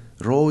the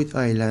Rhode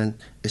Island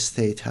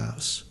State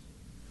House.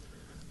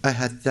 I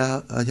had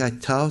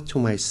thought to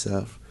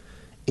myself,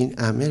 in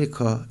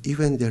America,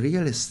 even the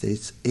real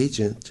estate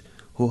agents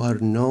who are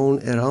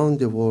known around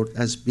the world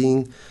as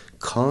being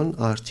con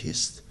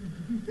artists,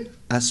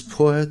 as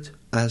poet,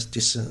 as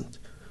decent.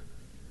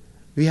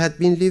 We had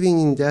been living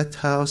in that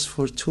house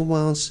for 2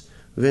 months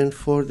when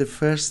for the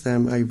first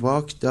time I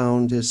walked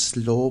down the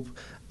slope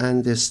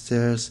and the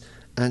stairs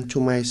and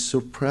to my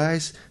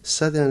surprise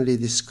suddenly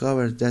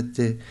discovered that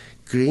the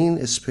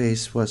green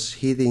space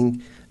was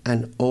hiding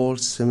an old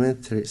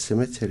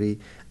cemetery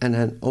and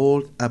an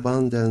old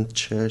abandoned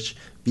church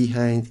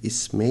behind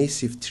its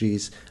massive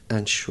trees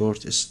and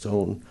short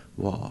stone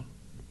wall.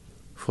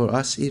 For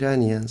us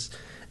Iranians,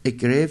 a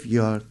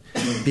graveyard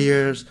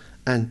bears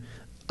an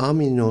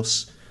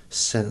ominous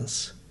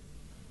sense,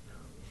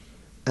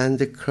 and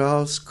the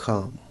crowds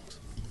come.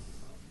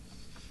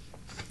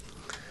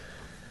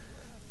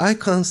 I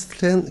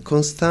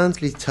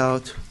constantly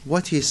thought,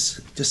 what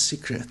is the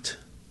secret?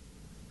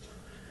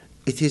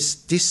 It is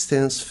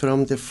distance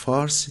from the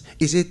Farsi.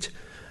 Is it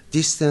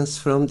distance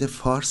from the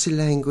Farsi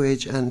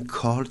language and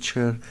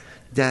culture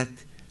that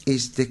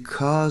is the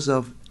cause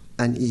of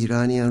an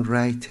Iranian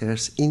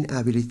writer's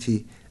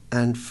inability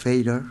and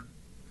failure?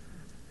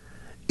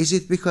 Is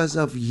it because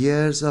of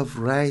years of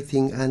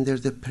writing under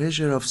the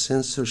pressure of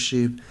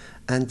censorship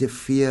and the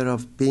fear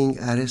of being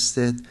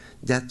arrested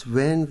that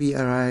when we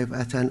arrive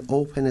at an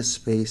open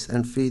space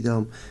and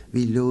freedom,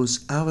 we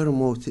lose our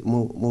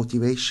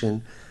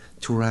motivation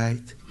to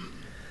write?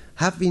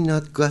 Have we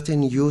not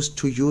gotten used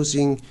to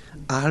using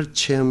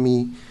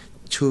alchemy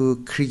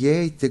to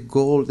create the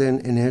golden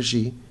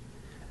energy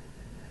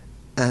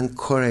and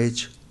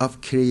courage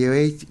of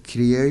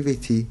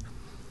creativity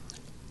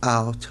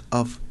out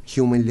of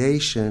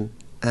humiliation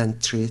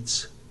and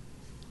threats,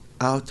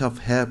 out of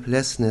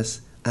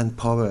helplessness and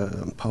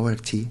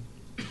poverty?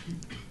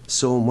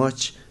 So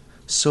much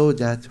so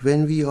that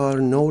when we are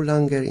no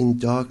longer in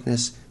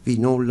darkness, we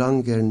no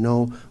longer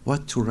know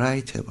what to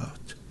write about.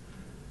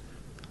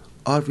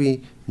 Are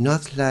we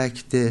not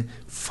like the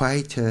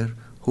fighter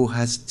who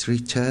has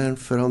returned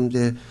from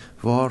the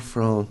war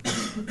front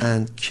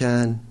and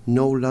can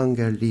no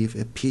longer live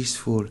a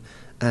peaceful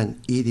and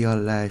ideal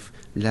life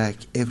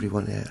like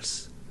everyone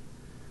else?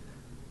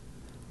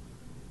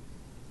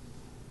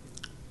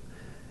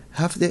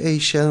 Have the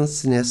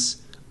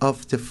ancientness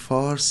of the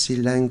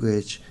Farsi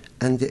language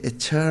and the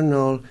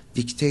eternal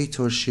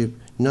dictatorship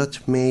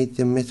not made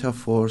the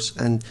metaphors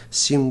and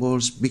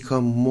symbols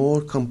become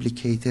more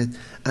complicated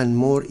and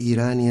more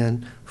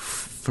Iranian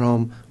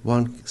from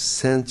one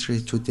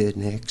century to the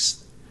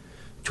next,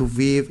 to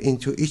weave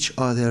into each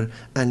other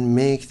and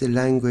make the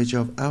language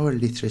of our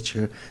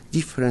literature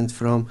different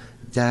from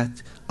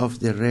that of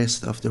the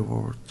rest of the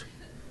world?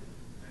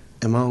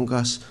 Among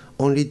us,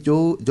 only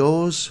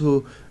those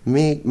who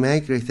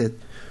migrated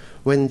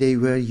when they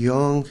were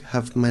young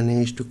have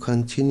managed to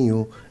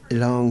continue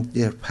along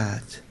their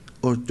path,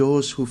 or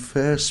those who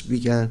first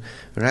began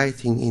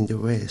writing in the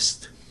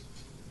West.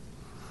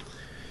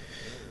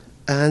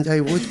 And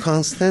I would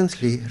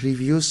constantly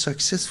review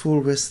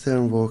successful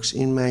Western works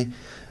in my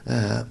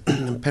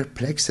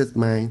perplexed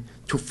mind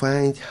to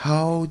find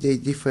how they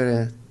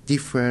differed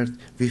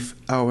with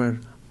our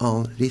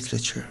own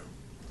literature.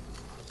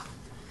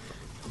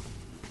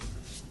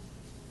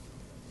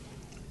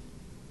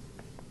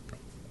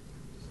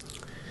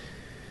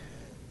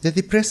 The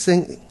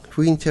depressing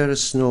winter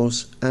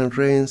snows and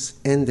rains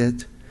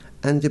ended,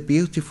 and the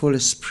beautiful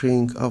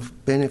spring of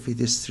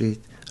Benefit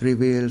Street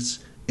reveals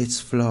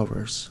its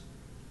flowers.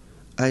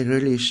 I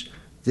relish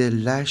the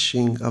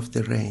lashing of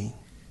the rain.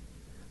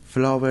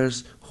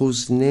 Flowers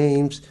whose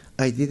names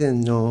I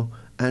didn't know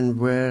and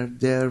were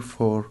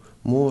therefore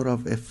more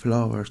of a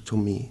flower to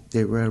me.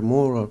 They were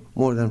more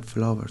than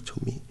flower to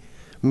me.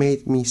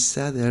 Made me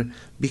sadder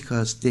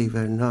because they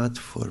were not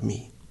for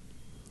me.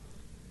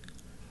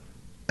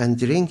 And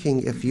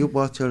drinking a few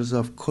bottles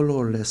of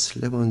colorless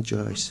lemon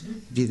juice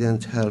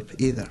didn't help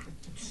either.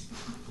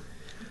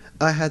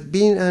 I had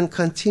been and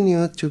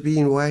continued to be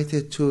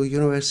invited to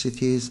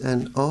universities,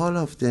 and all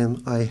of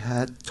them I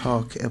had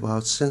talked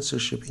about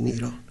censorship in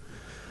Iran.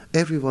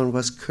 Everyone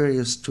was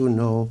curious to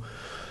know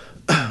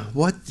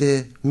what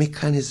the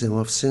mechanism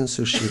of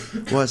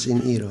censorship was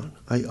in Iran.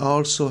 I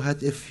also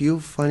had a few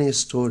funny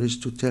stories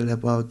to tell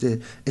about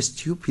the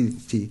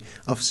stupidity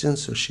of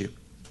censorship.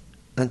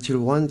 Until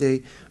one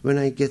day, when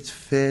I get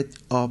fed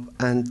up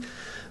and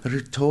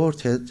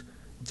retorted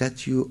that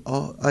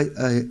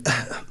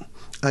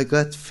I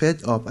got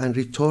fed up and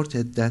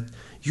retorted that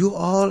you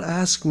all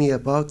ask me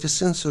about the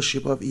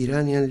censorship of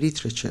Iranian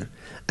literature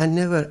and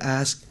never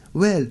ask,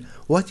 well,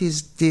 what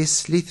is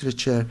this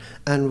literature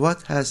and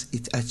what has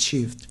it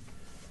achieved?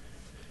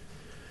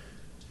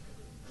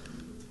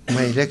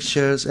 My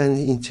lectures and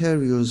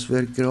interviews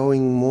were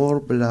growing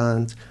more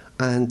blunt,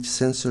 and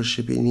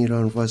censorship in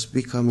Iran was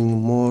becoming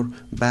more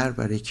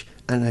barbaric,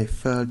 and I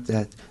felt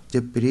that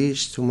the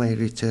bridge to my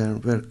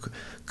return were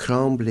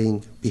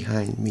crumbling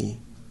behind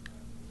me.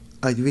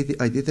 I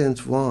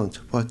didn't want,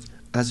 but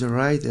as a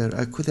writer,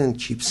 I couldn't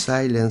keep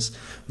silence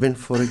when,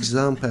 for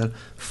example,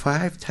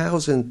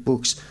 5,000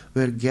 books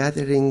were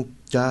gathering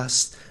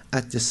dust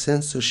at the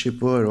censorship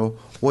bureau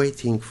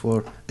waiting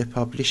for a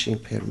publishing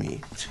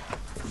permit.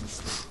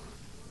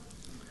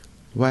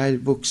 While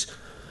books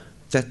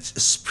that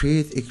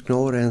spread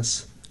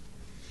ignorance,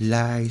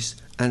 lies,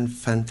 and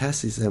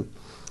fanaticism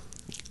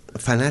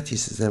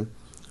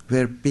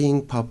were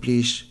being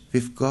published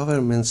with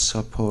government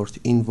support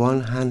in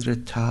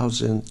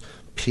 100,000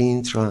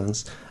 print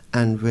runs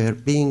and were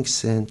being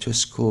sent to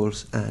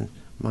schools and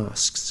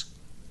mosques.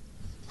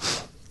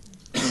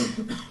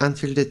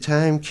 Until the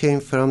time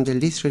came from the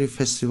literary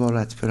festival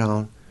at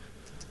Brown,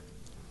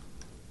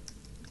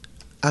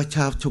 I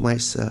thought to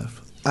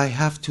myself, I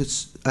have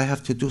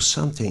to do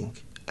something.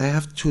 I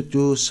have to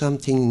do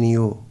something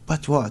new.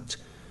 But what?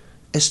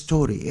 A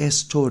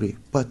story.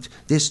 But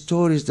the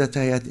stories that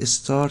I had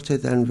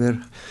started and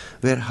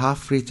were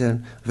half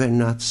written were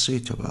not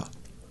suitable.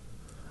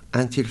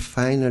 Until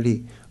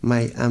finally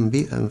my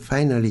ambivalence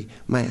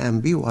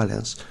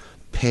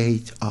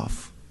paid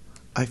off.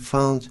 I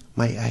found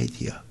my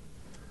idea.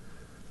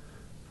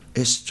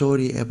 A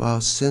story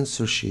about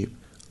censorship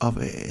of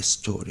a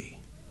story.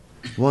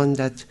 One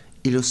that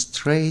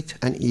illustrates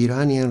an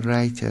Iranian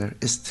writer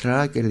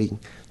struggling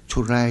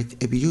to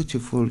write a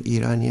beautiful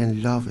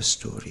Iranian love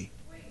story.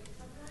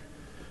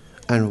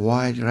 And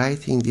while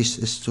writing this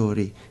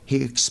story,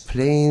 he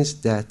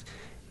explains that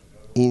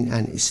in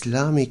an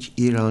Islamic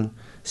Iran,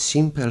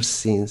 simple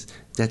scenes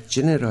that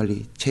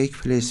generally take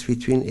place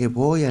between a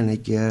boy and a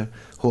girl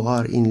who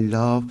are in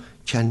love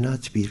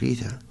cannot be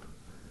written.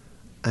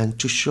 And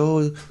to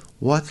show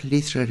what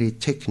literary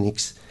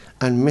techniques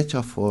and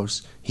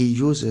metaphors he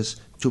uses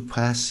to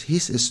pass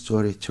his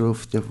story through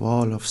the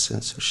wall of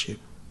censorship.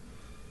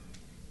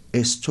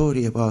 A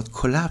story about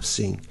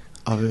collapsing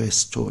of a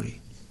story.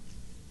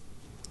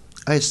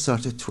 I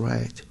started to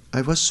write.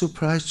 I was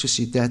surprised to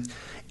see that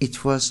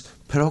it was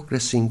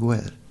progressing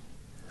well.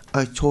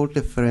 I told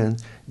a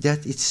friend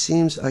that it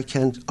seems I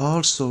can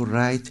also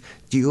write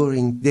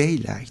during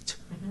daylight.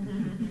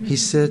 He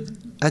said,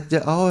 at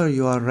the hour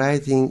you are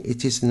writing,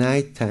 it is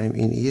nighttime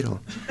in Iran.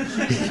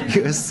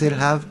 You still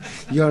have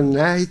your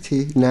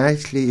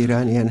nightly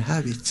Iranian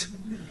habit.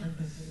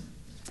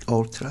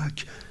 Old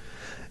track.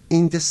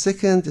 In the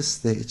second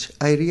stage,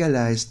 I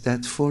realized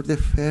that for the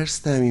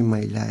first time in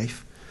my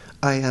life,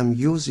 I am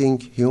using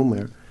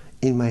humor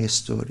in my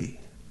story.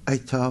 I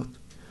thought,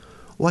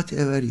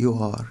 whatever you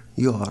are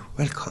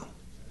welcome.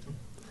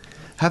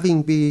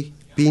 Having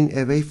been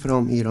away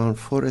from Iran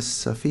for a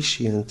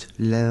sufficient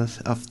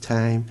length of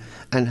time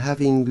and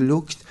having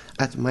looked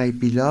at my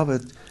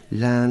beloved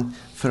land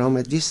from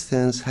a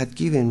distance had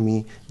given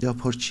me the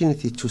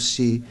opportunity to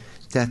see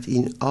that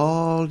in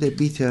all the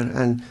bitter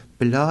and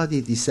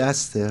bloody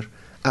disaster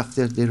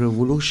after the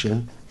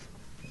revolution,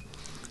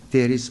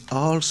 there is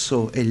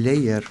also a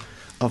layer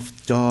of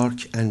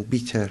dark and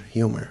bitter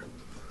humor.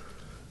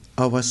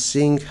 I was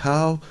seeing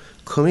how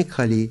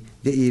comically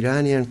the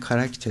Iranian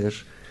character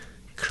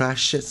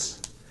crashes,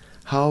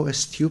 how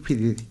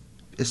stupidly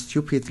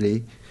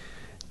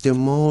the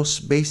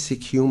most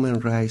basic human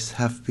rights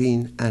have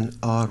been and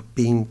are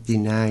being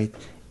denied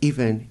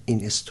even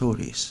in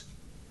stories.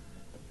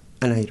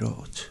 And I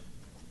wrote.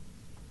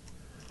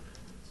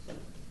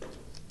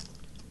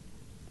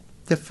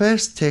 The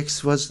first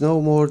text was no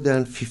more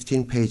than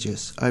 15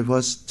 pages. It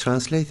was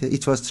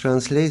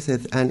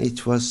translated and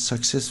it was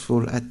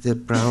successful at the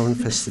Brown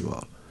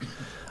Festival.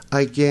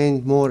 I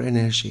gained more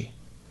energy.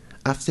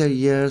 After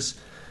years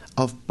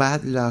of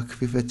bad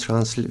luck with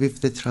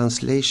the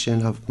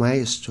translation of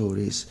my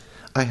stories,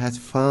 I had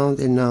found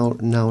a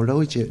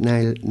knowledgeable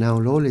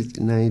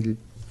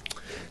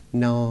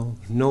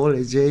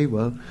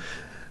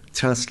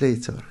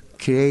translator,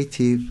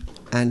 creative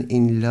and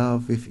in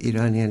love with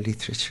Iranian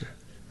literature.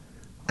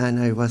 And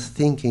I was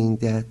thinking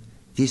that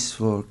this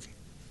work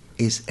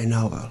is a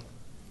novel.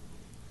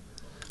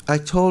 I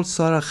told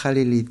Sarah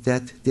Khalili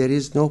that there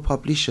is no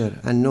publisher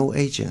and no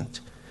agent.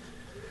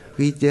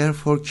 We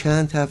therefore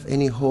can't have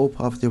any hope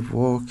of the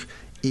work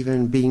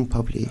even being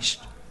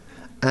published.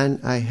 And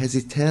I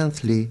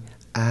hesitantly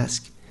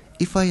asked,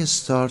 if I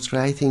start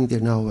writing the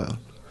novel,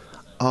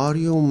 are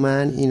you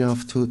man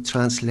enough to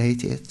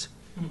translate it?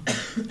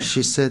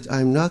 She said,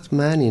 I'm not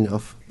man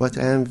enough, but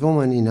I am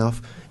woman enough.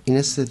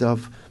 Instead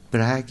of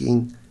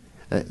bragging,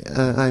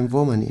 I'm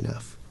woman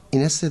enough.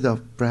 Instead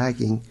of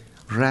bragging,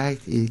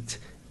 write it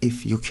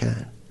if you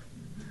can.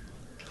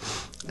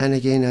 And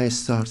again I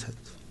started.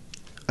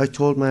 I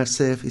told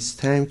myself it's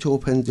time to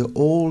open the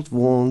old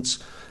wounds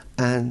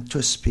and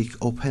to speak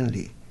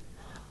openly.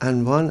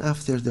 And one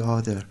after the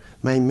other,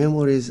 my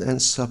memories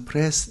and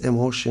suppressed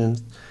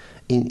emotions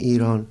in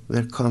Iran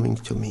were coming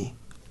to me.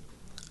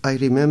 I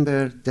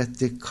remember that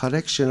the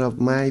collection of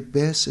my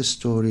best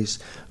stories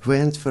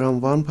went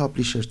from one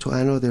publisher to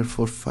another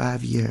for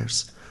 5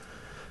 years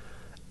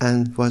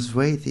and was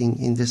waiting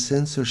in the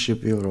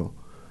censorship bureau.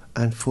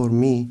 And for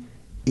me,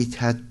 it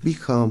had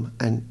become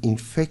an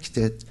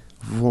infected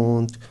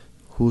wound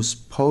whose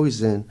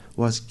poison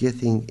was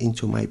getting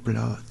into my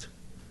blood.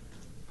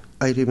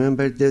 I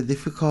remember the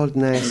difficult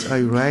nights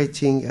I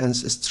writing and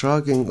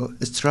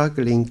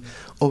struggling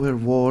over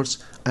words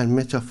and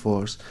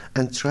metaphors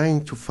and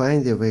trying to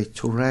find a way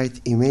to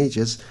write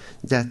images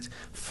that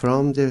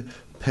from the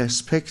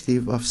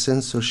perspective of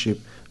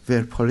censorship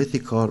were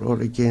political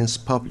or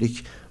against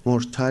public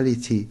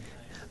morality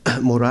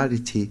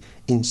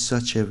in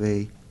such a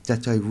way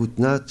that I would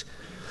not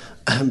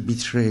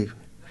betray.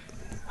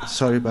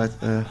 Sorry, but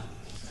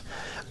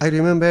I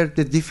remember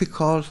the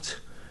difficult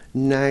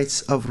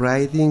nights of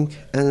writing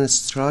and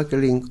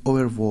struggling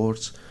over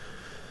words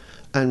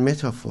and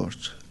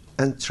metaphors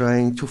and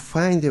trying to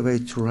find a way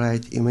to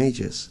write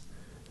images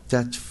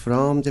that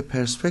from the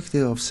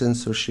perspective of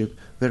censorship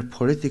were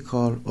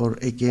political or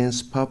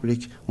against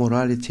public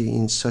morality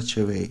in such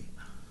a way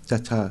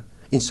that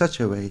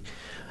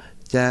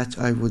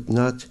I would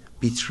not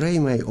betray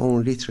my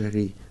own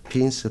literary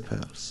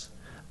principles,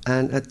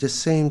 and at the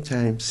same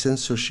time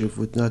censorship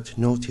would not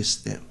notice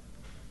them.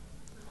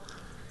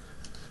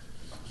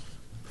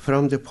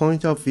 From the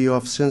point of view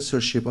of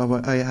censorship,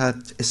 I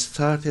had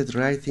started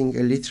writing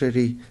a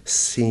literary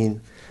scene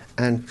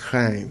and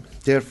crime.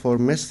 Therefore,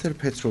 Mr.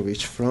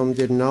 Petrovich from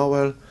the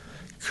novel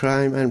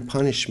Crime and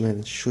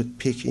Punishment should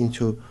pick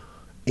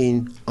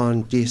in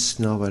on this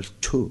novel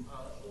too.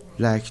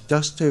 Like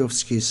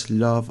Dostoevsky's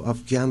love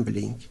of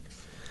gambling,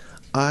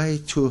 I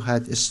too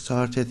had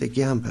started a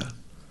gamble,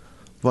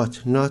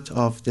 but not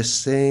of the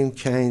same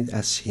kind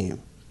as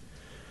him.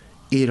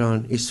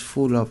 Iran is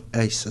full of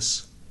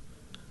aces.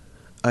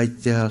 I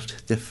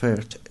dealt the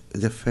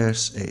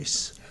first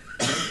ace.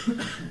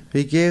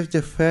 We gave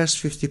the first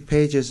 50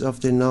 pages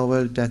of the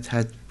novel that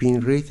had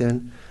been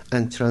written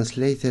and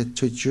translated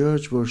to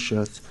George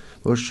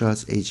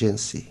Borchards'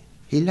 agency.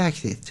 He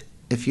liked it.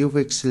 A few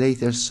weeks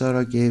later,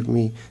 Sarah gave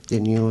me the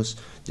news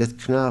that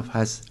Knopf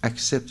has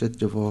accepted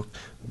the work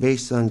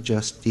based on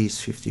just these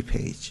 50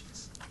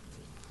 pages.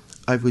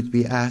 I would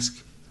be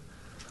asked,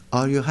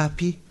 "Are you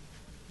happy?"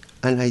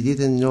 And I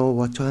didn't know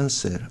what to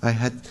answer. I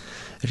had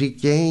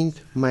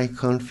regained my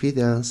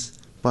confidence,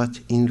 but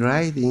in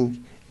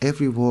writing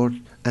every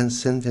word and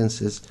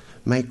sentences,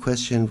 my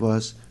question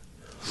was,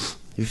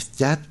 with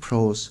that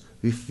prose,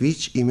 with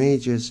which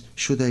images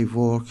should I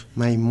work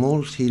my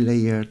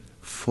multi-layered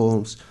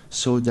forms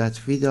so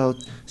that without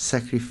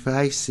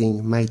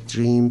sacrificing my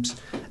dreams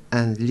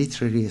and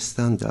literary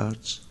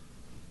standards,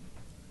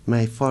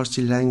 my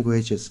Farsi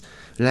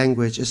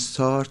language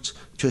starts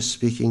to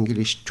speak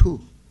English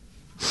too.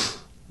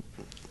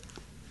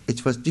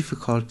 It was a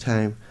difficult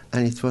time,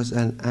 and it was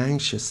an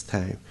anxious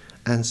time,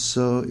 and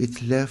so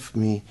it left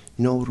me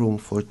no room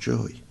for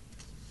joy.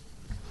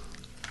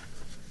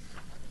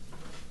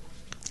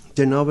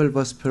 The novel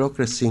was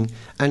progressing,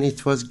 and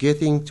it was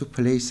getting to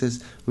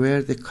places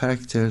where the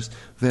characters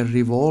were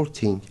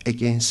revolting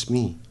against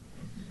me,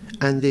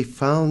 and they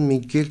found me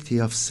guilty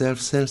of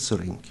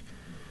self-censoring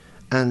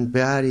and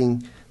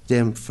barring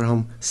them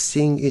from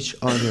seeing each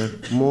other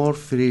more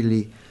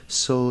freely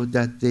so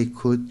that they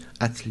could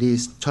at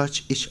least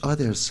touch each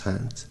other's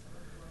hands.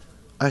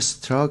 I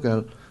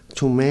struggled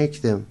to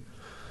make them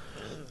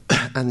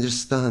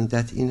understand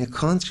that in a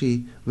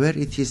country where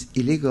it is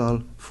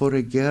illegal for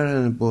a girl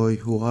and a boy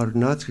who are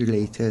not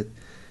related,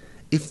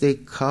 if they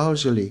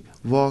casually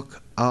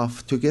walk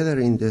off together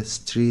in the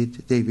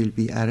street, they will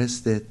be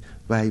arrested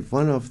by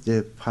one of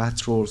the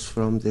patrols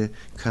from the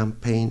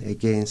campaign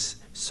against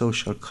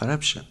social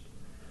corruption.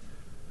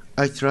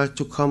 I tried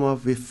to come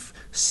up with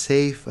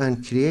safe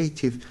and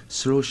creative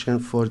solution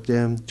for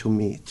them to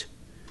meet.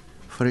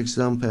 For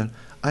example,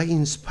 I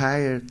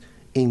inspired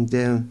in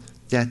them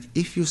that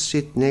if you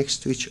sit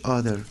next to each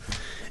other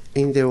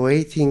in the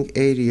waiting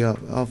area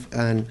of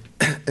an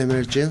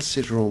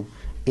emergency room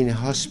in a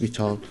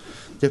hospital,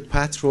 the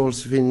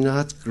patrols will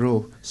not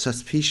grow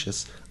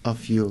suspicious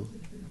of you,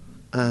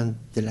 and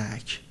the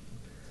like.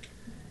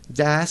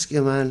 They asked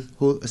a man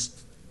who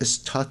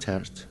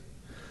stuttered,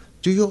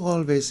 "Do you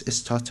always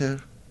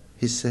stutter?"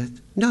 He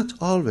said, "Not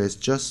always,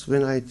 just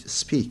when I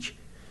speak."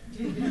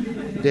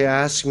 They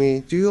asked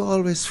me, "Do you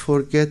always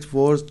forget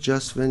words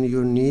just when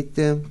you need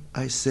them?"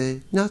 I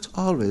say, "Not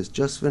always,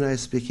 just when I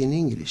speak in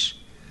English."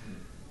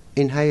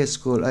 In high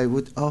school, I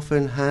would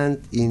often hand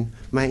in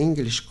my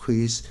English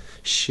quiz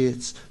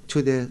sheets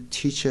to the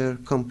teacher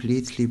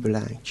completely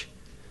blank.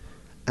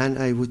 And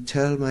I would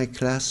tell my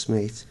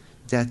classmates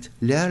that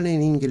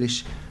learning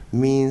English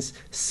means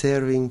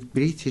serving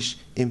British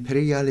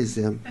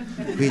imperialism,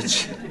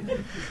 which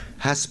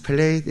has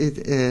played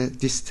a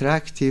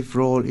destructive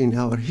role in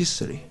our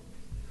history.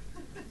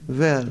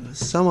 Well,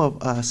 some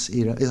of us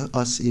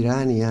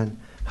Iranian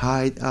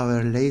hide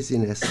our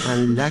laziness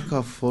and lack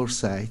of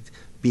foresight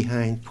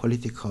behind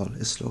political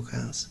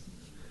slogans.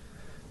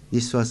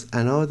 This was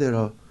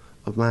another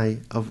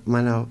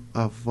one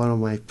of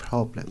my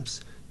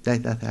problems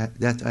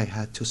that I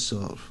had to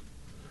solve.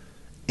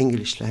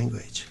 English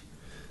language.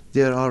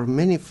 There are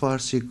many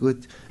Farsi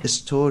good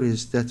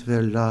stories that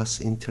were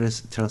lost in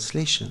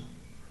translation.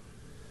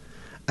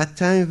 At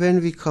times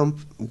when we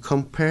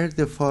compared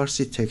the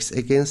Farsi text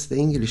against the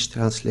English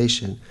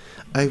translation,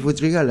 I would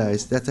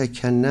realize that I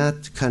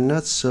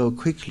cannot so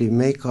quickly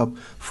make up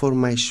for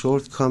my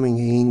shortcoming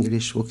in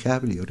English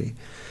vocabulary,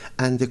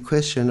 and the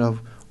question of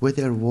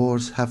whether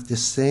words have the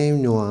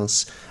same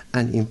nuance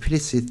and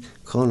implicit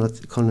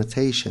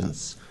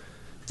connotations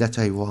that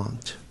I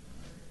want.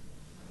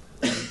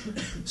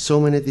 So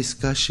many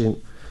discussions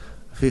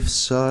with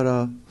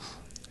Sarah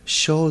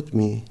showed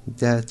me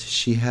that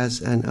she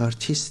has an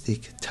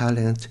artistic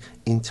talent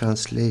in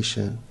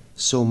translation.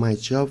 So my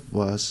job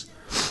was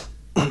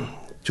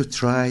to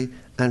try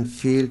and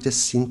feel the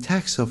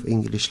syntax of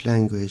English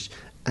language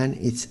and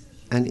its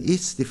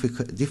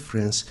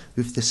difference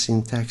with the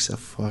syntax of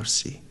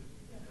Farsi.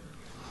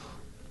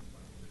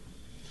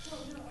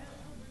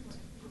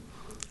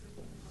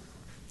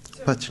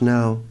 But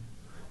now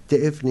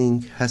the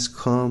evening has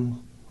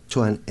come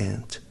to an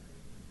end,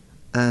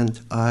 and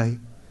I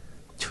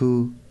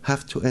too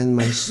have to end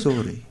my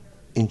story.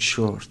 In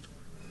short,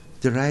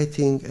 the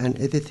writing and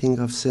editing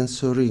of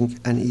censoring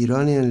an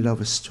Iranian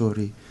love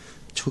story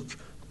took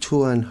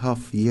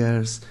 2.5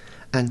 years,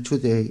 and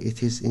today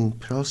it is in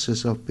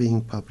process of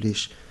being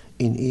published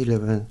in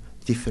 11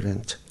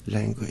 different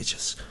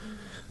languages.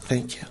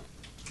 Thank you.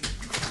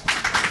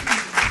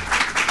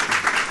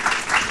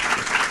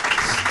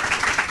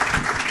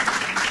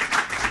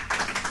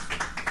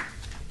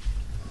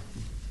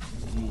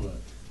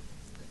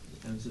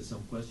 Answer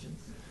some questions.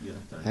 You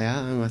have time. Yeah,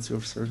 I'm at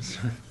your service.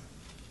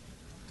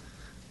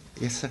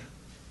 Yes, sir.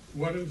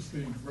 What is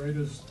the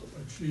greatest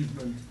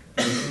achievement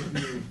in your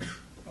view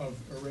of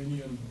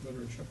Iranian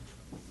literature?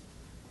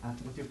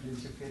 Would you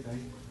please repeat?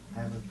 I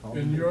have a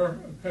problem. In your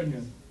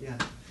opinion, Yeah.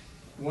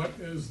 what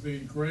is the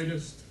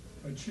greatest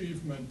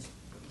achievement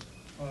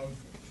of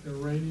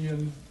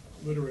Iranian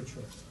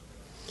literature?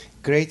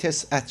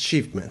 Greatest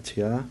achievement,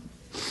 yeah.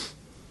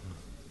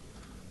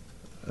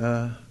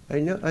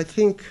 I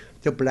think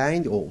The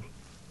Blind Owl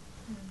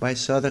by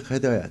Sadiq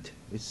Hidayat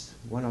is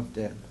one of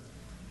them.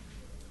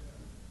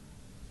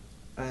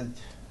 And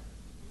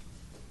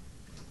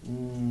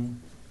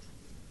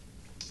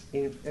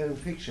in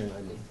fiction,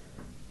 I mean.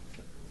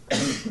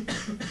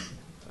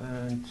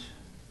 And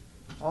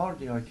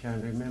hardly I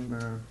can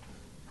remember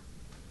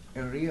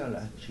a real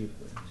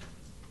achievement.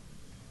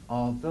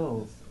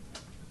 Although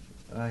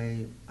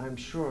I'm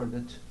sure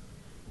that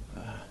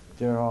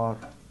there are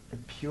a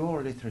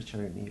pure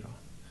literature in Iran,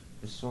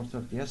 a sort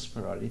of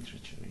diaspora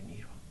literature in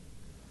Iran.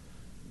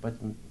 But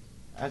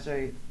as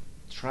I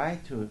try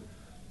to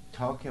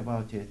talk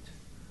about it,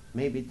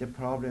 maybe the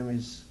problem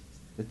is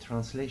the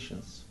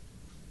translations.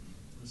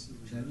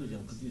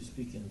 Shahriyar, could you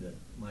speak in the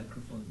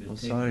microphone? Oh,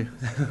 sorry.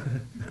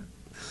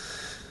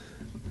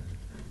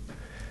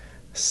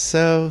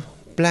 So,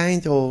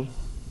 Blind Owl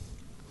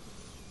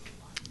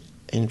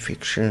in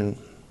fiction,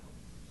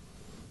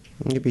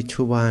 maybe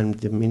Tuban,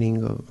 the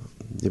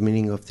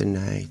meaning of the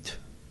night.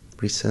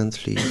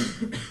 Recently,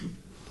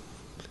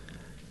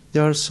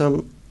 there are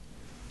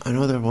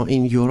another one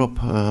in Europe,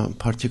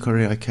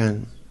 particularly. I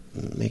can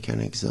make an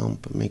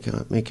example,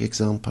 make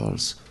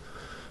examples.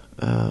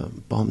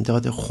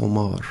 Bamdad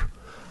Khomar.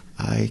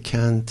 I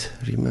can't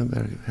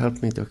remember.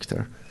 Help me,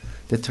 doctor.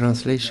 The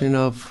translation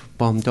of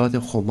Bamdad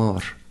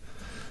Khomar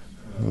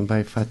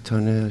by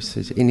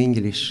Fatane in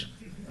English.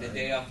 The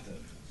day after.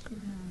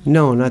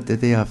 No, not the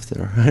day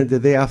after. The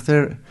day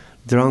after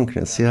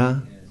drunkenness, yeah?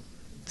 Yes.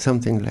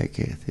 Something like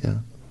it, yeah.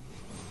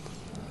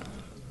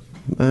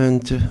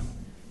 And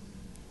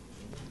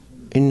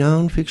in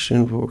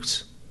non-fiction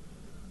works,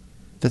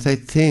 that I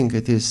think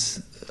it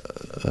is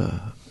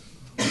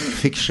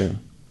fiction,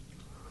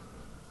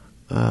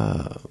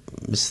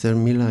 Mr.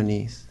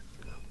 Milani's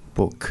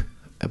book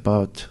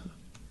about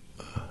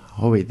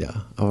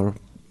Hovida, or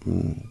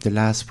the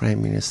last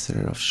prime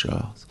minister of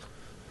Shiraz.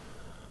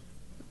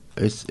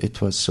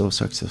 It was so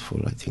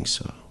successful, I think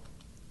so.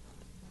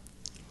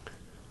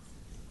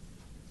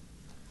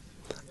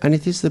 And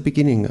it is the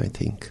beginning, I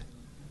think.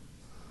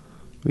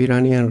 We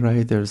Iranian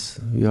writers,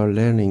 we are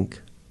learning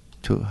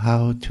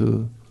how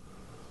to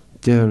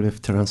deal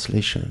with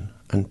translation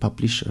and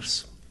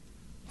publishers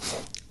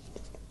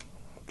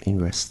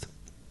in West.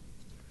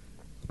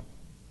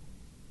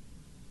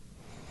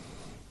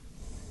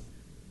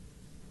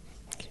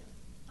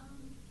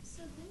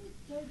 So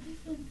there are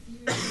different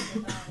theories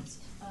about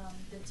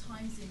the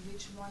times in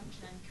which one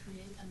can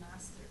create a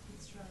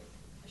masterpiece, right?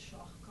 A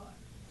shahkar.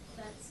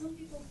 That some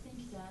people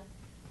think that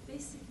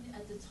basically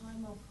at the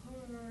time of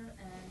horror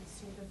and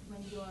sort of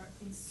when you are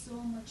in so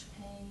much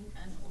pain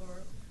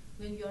or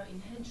when you are in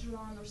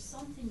hijran or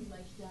something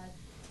like that,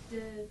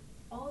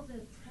 all the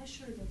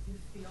pressure that you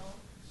feel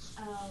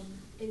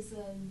is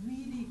a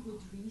really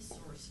good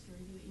resource for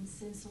you in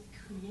sense of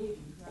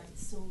creating, right?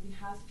 So we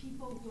have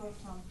people who are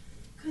from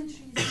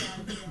countries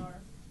that are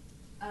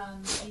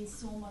in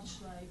so much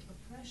like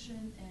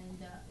oppression and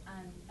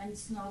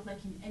it's not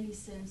like in any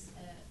sense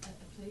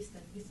a place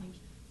that we think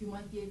you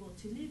might be able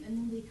to live, and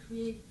then they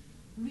create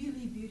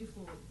really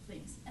beautiful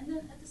things. And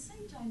then at the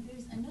same time,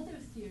 there's another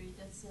theory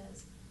that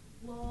says,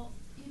 well,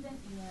 even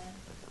in a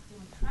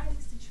democratic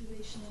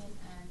situation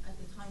and at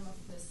the time of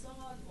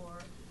Fasad,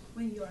 or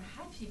when you're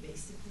happy,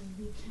 basically,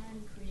 you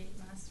can create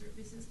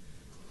masterpieces.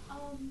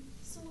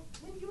 So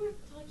when you were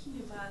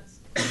talking about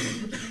when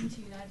you came to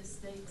the United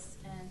States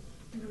and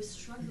you were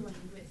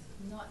struggling with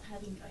not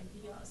having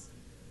ideas,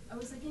 I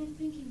was again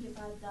thinking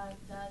about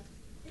that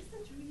is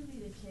that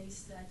really the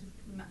case that,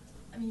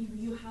 I mean,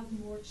 you have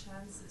more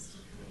chances to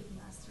create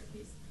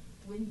masterpiece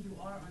when you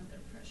are under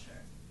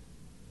pressure?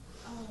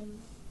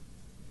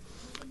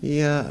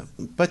 Yeah,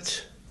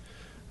 but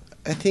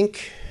I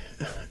think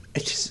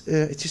it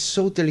is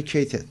so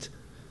delicate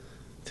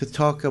to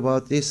talk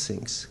about these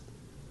things.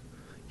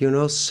 You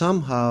know,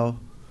 somehow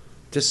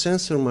the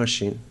censor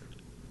machine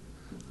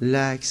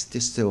lacks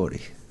this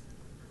theory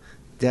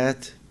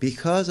that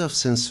because of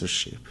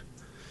censorship,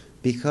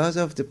 because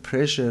of the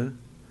pressure,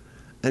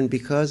 and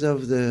because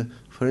of the,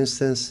 for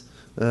instance,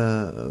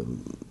 the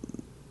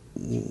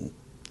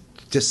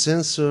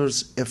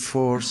censors'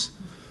 efforts,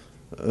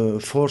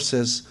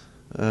 forces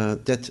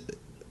that,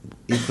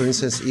 if, for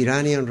instance,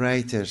 Iranian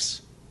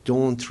writers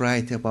don't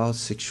write about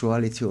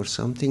sexuality or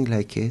something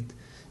like it,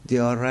 they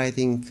are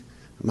writing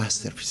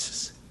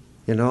masterpieces.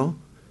 You know?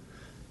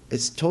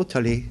 It's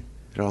totally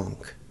wrong.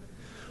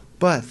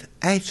 But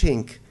I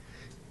think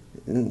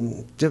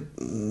the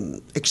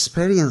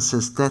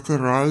experiences that a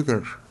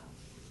writer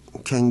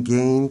can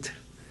gain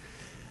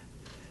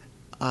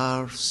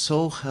are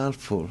so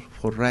helpful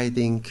for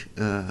writing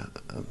a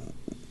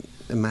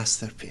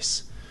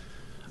masterpiece.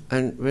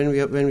 And when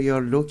we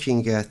are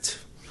looking at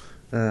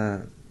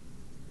the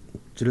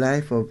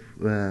life of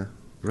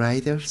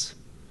writers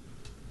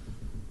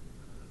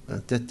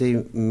that they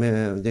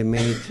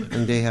made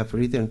and they have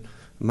written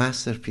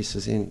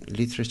masterpieces in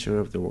literature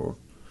of the world,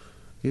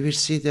 we will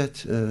see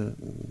that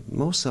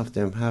most of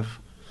them have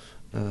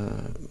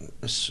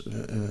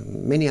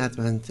many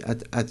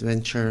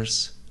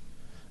adventures,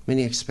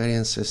 many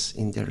experiences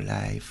in their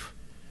life.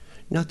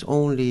 Not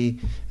only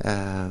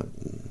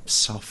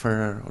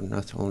suffer, or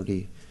not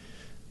only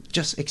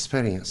just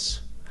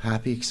experience,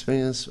 happy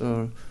experience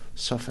or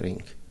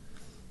suffering.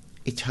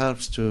 It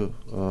helps to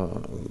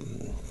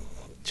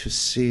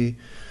see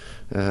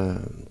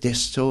their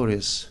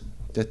stories,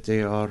 that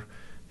they are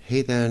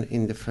hidden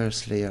in the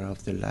first layer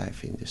of the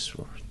life in this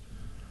world.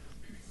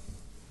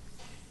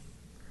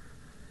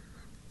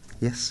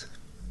 Yes?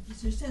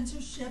 Is there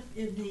censorship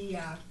in the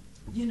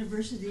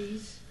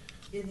universities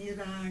in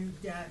Iran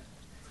that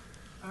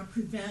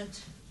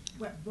prevent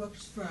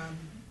books from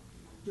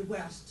the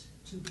West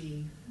to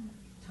be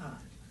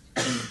taught?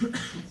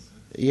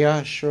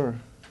 Yeah, sure.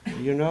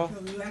 You know?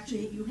 So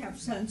you have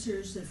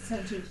censors that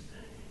censor.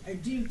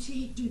 Do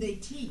they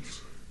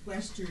teach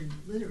Western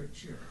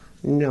literature?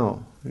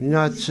 No,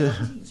 not. They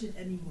don't teach it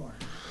anymore.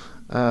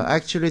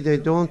 Actually, they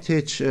don't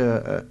teach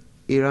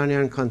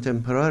Iranian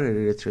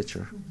contemporary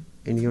literature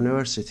in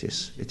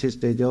universities.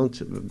 They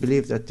don't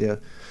believe that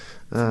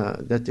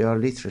they are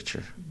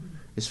literature.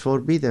 It's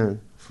forbidden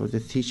for the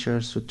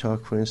teachers to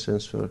talk, for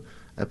instance,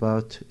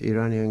 about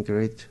Iranian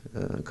great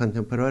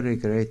contemporary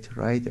great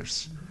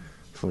writers,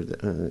 for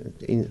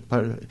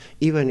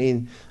even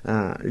in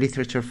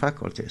literature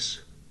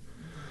faculties.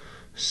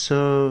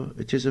 So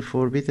it is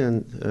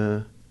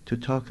forbidden to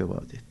talk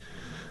about it.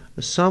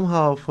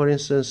 Somehow, for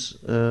instance,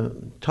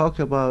 talk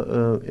about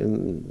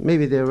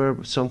maybe there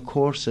were some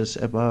courses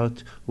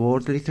about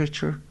world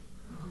literature,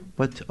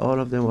 but all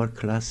of them are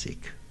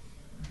classic.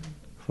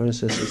 For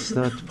instance, it's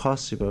not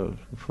possible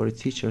for a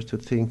teacher to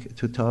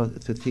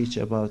teach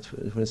about,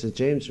 for instance,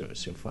 James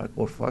Joyce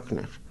or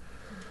Faulkner.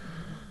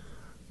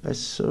 It's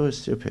so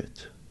stupid.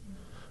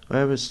 I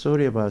have a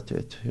story about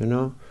it. You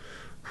know,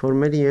 for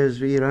many years,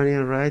 we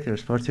Iranian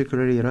writers,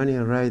 particularly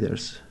Iranian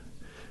writers,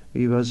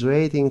 we was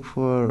waiting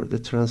for the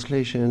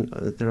translation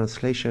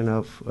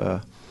of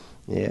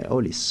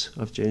Odyssey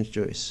of James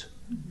Joyce.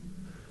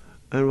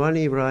 And one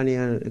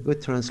Iranian, a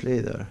good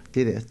translator,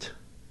 did it.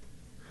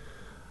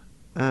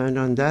 And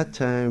on that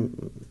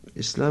time,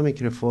 Islamic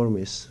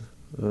reformists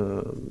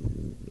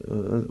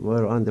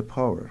were on the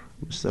power,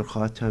 Mr.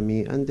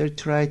 Khatami, and they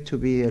tried to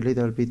be a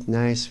little bit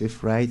nice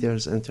with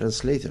writers and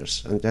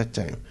translators on that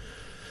time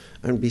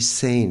and be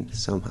sane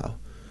somehow.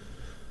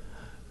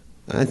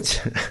 And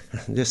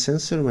the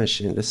censor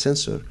machine, the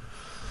censor,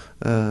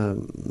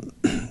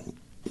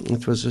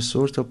 it was a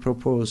sort of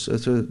proposal.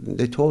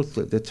 They told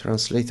the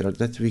translator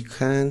that we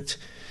can't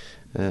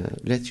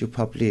let you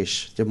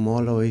publish the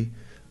Molloy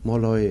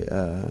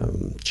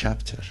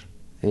chapter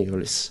in your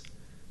list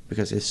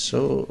because it's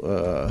so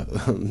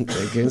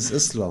against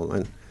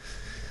Islam.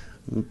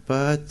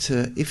 But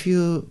if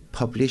you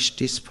publish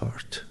this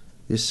part,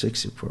 this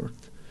sexy part,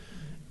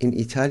 in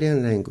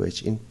Italian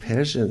language, in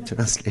Persian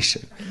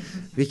translation,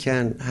 we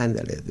can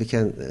handle it. We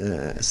can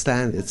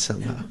stand it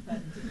somehow.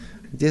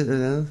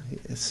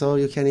 So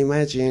you can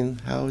imagine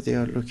how they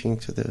are looking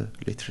to the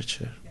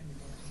literature.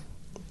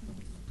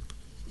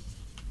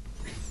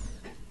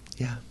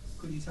 Yeah.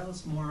 Could you tell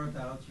us more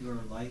about your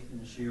life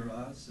in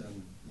Shiraz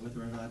and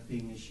whether or not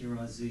being a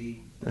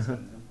Shirazi has had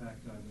an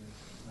impact on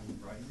your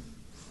writing?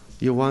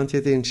 You want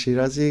it in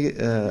Shirazi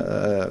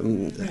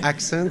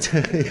accent?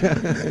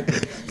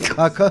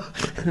 Kaka?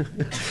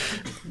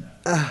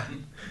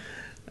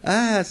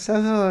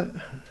 Somehow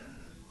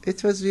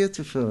it was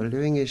beautiful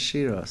living in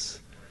Shiraz.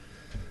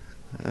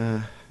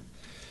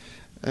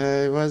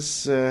 I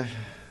was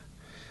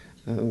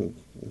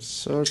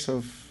sort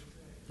of,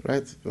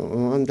 right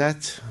on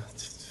that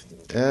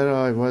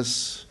era, I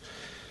was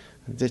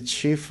the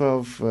chief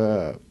of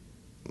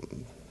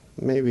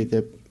maybe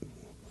the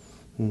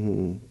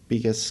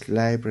biggest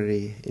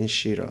library in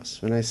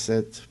Shiraz. When I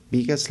said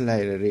biggest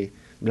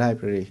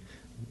library,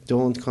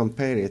 don't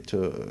compare it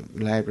to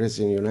libraries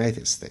in the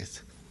United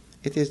States.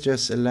 It is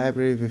just a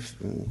library with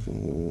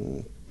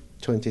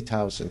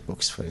 20,000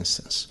 books, for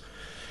instance.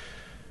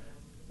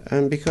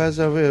 And because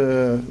of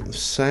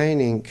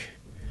signing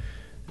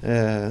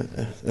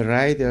the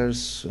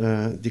writer's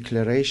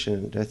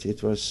declaration that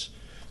it was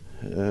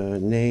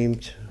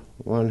named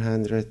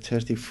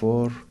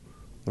 134,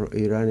 or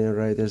Iranian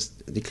Writers'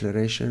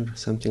 Declaration,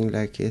 something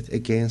like it,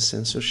 against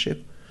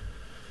censorship,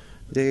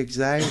 they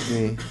exiled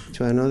me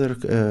to another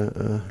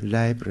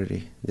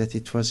library that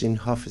it was in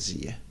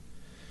Hafiziyeh.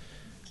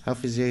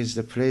 Hafiziyeh is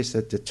the place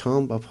that the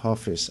tomb of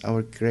Hafiz,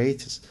 our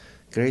greatest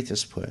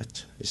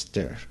poet, is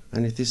there.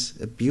 And it is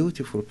a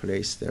beautiful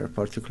place there,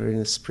 particularly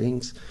in the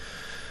springs.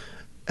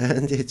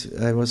 And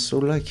I was so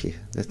lucky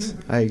that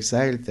I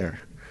exiled there.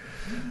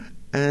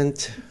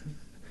 And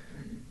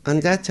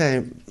on that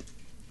time,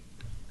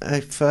 I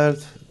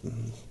felt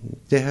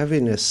the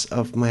heaviness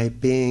of my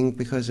being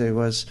because I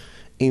was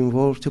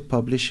involved to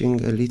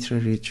publishing a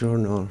literary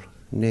journal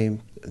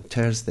named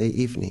Thursday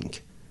Evening.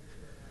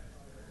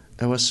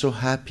 I was so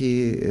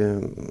happy.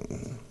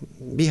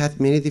 We had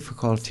many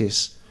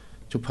difficulties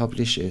to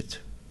publish it.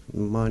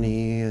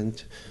 Money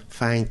and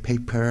find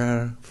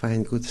paper,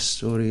 find good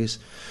stories.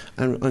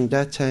 And on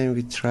that time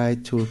we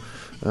tried to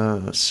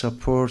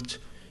support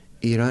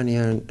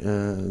Iranian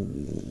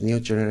new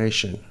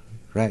generation,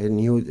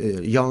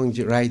 young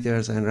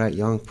writers and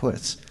young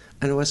poets.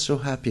 And I was so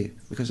happy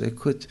because I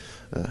could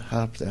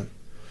help them.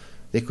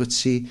 They could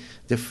see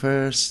the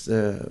first,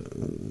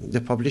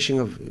 the publishing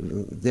of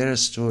their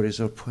stories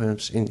or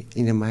poems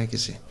in a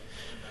magazine.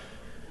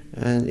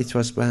 And it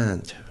was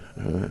banned,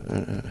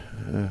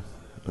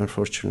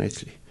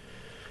 unfortunately.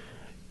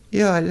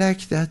 Yeah, I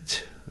liked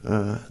that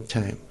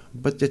time.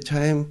 But the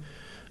time,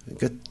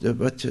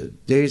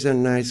 days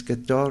and nights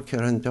get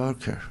darker and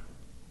darker.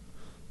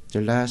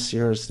 The last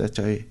years that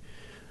I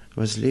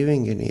was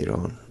living in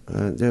Iran,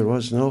 there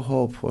was no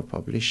hope for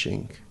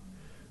publishing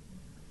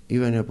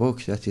even a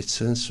book that is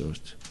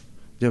censored.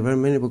 There were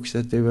many books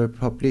that they were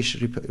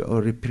published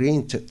or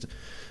reprinted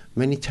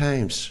many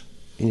times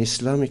in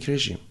Islamic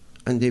regime,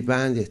 and they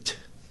banned it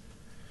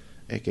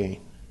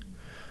again.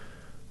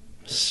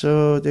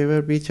 So they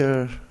were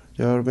bitter.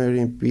 There are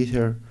very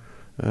bitter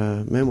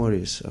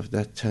memories of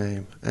that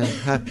time and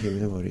happy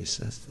memories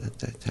at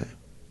that time.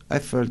 I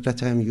felt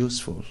that I'm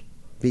useful.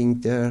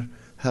 Being there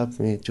helped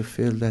me to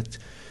feel that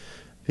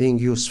being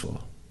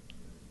useful.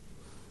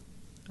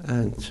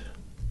 And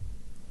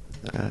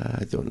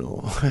I don't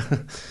know.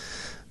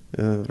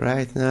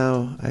 Right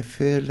now, I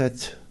feel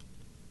that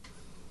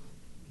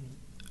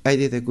I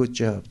did a good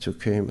job to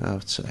come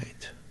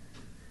outside.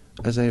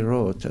 As I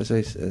wrote, as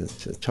I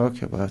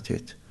talk about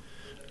it,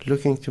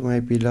 looking to my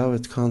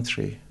beloved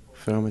country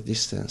from a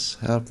distance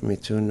helped me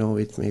to know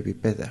it maybe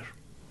better.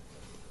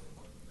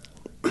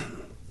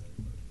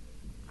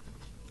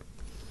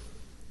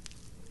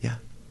 Yeah.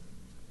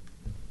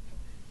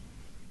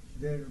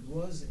 There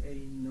was a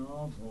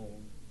novel,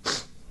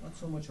 not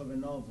so much of a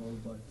novel,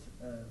 but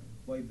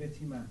by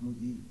Betty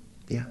Mahmoudi.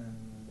 Yeah.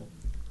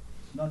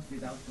 Not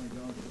Without My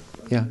Daughter.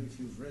 I Yeah. don't know if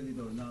you've read it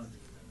or not.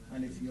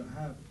 And if you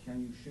have,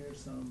 can you share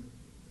some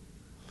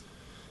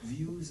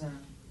views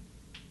and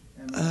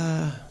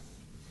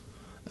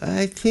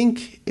I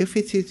think if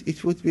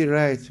it would be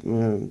right,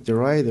 the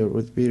writer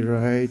would be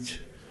right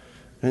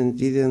and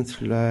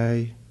didn't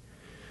lie.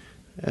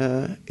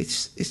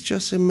 It's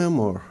just a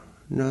memoir,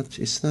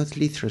 it's not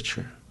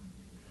literature.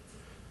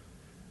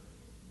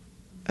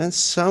 And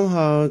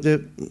somehow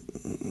the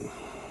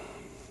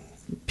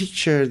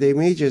picture, the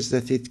images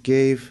that it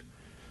gave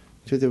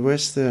to the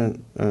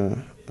Western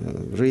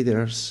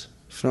readers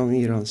from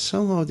Iran,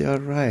 somehow they are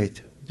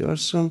right. There are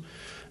some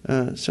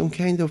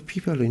kind of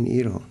people in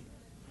Iran.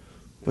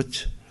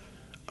 But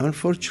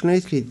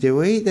unfortunately, the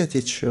way that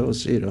it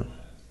shows Iran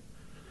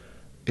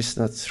is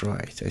not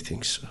right, I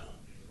think so.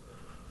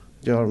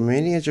 There are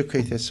many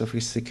educated,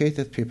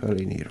 sophisticated people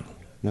in Iran,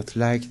 not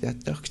like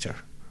that doctor.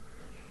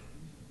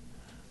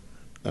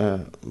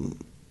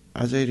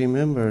 As I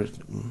remember,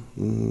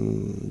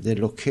 the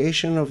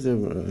location of the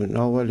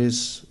novel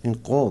is in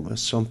Qom,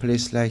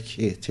 someplace like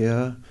it,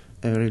 a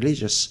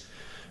religious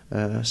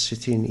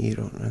city in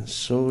Iran, and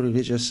so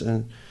religious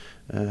and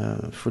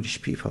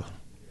foolish people.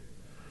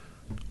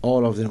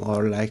 All of them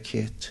are like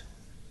it.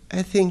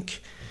 I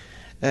think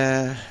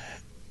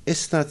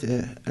it's not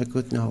a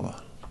good novel.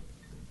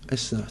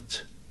 It's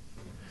not.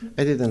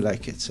 I didn't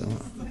like it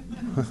somehow.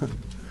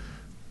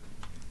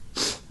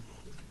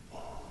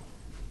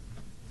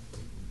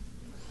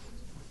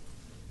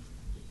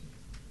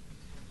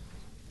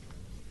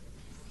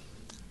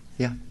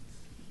 Yeah.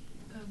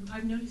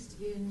 I've noticed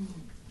in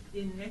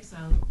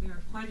exile there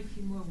are quite a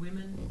few more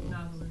women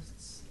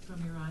novelists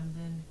from Iran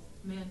than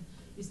men.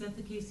 Is that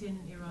the case in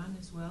Iran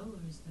as well,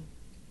 or is that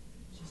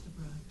just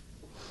abroad?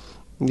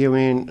 You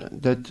mean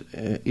that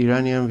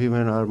Iranian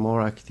women are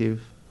more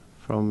active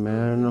from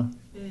men?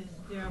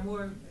 There are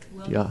more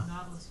well-known Yeah.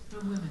 novels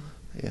from women.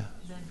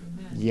 than from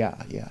men. Yeah.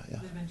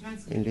 They've been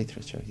translated. In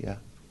literature, yeah.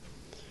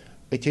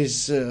 It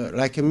is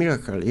like a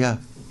miracle, yeah.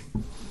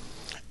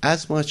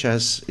 As much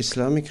as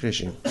Islamic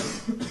regime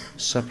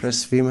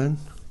suppress women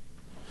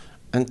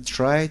and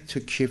try to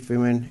keep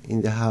women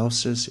in the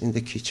houses, in the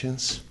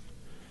kitchens,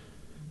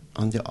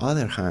 on the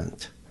other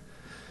hand,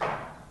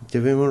 the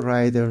women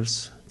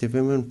writers, the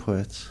women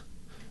poets,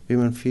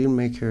 women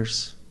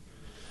filmmakers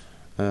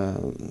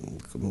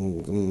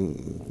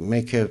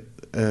make a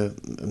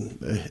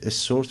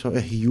sort of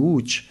a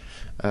huge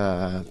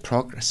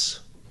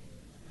progress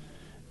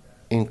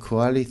in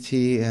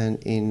quality and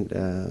in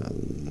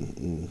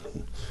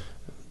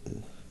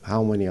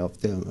how many of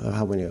them,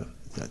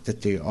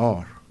 that they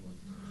are.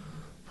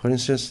 For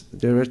instance,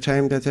 there were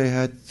times that I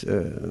had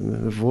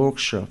a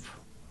workshop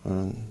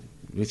on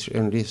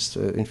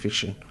in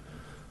fiction,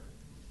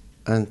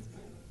 and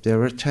there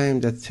were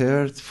times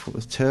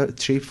that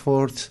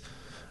three-fourths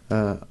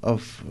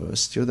of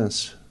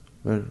students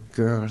were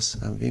girls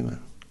and women.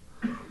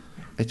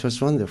 It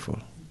was wonderful,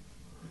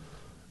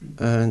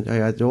 and I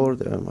adore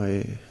them.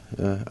 I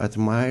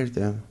admire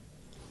them.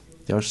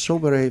 They are so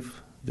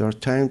brave. There are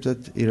times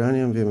that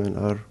Iranian women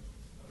are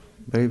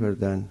braver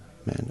than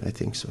men. I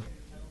think so.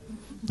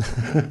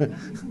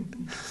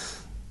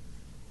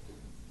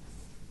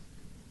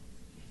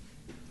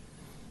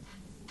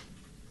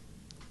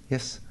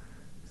 Yes.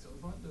 So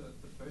about the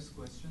first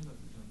question that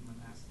the gentleman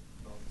asked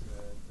about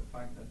the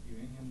fact that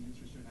Iranian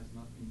literature has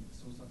not been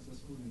so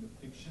successful in the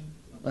fiction,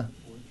 not in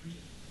poetry,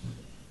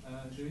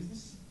 there is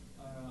this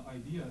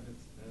idea that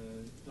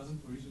it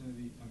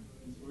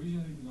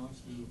originally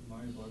belongs to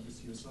Mario Vargas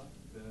Llosa,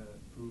 the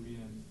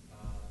Peruvian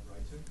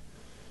writer,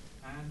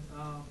 and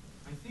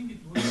I think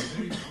it was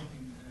very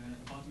important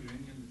about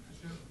Iranian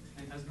literature,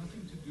 and has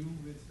nothing to do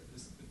with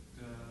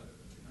the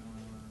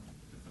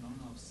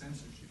phenomenon of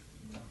censorship.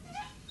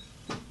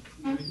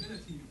 The idea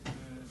that he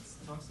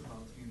talks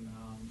about in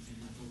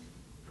the book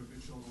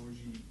Perpetual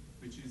Orgy,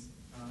 which is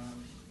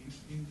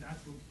in that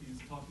book he's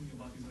talking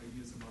about his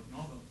ideas about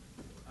novel,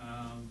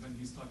 when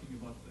he's talking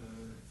about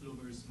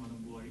Flaubert's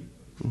Madame Bovary.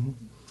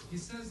 He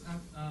says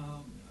that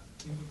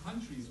in the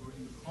countries or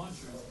in the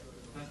cultures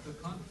that there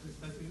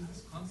is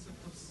this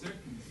concept of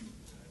certainty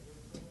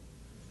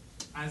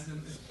as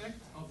an effect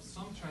of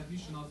some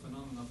traditional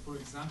phenomena, for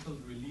example,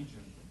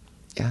 religion.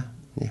 Yeah.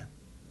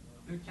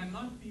 There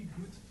cannot be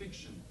good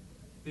fiction.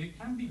 There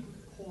can be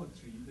good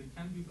poetry, there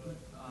can be good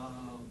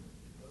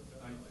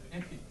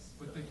ethics,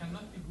 but there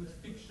cannot be good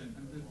fiction.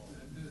 And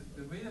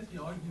the way that he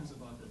argues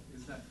about it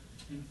is that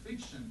in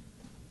fiction,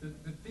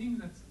 the thing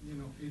that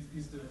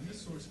is the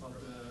resource of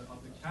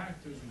the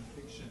characters in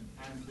fiction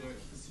and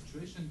the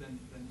situation that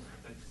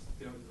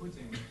they are put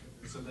in,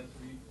 so that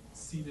we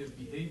see their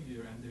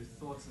behavior and their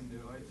thoughts and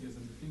their ideas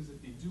and the things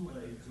that they do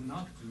and they do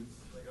not do.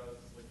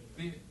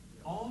 They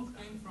all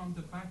came from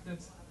the fact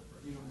that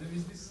there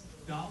is this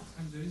doubt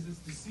and there is this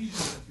decision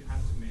that you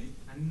have to make,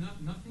 and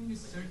nothing is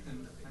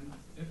certain, and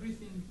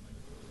everything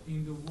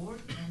in the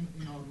world and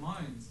in our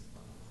minds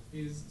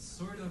is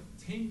sort of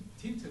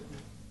tinted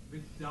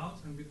with doubt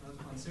and with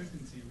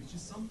uncertainty, which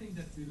is something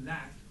that we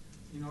lack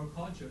in our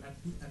culture, at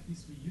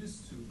least we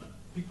used to,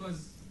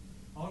 because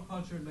our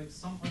culture, like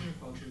some other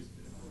cultures,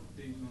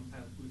 they don't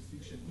have good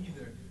fiction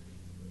either,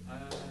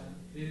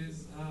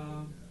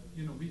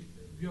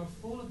 we are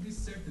full of this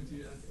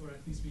certainty, or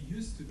at least we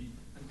used to be,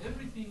 and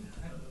everything,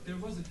 there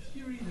was a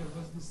theory, there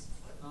was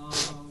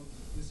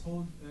this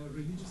whole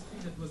religious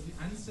thing that was the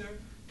answer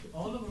to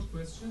all of our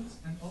questions,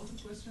 and all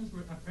the questions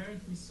were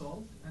apparently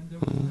solved, and there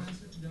was an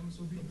answer to them,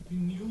 so we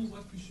knew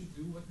what we should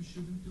do, what we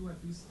shouldn't do,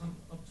 at least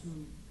up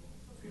to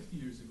 50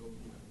 years ago.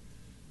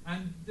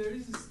 And there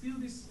is still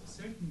this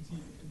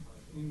certainty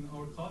in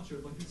our culture,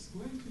 but it's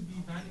going to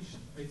be vanished,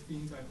 I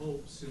think, I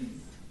hope,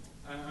 soon.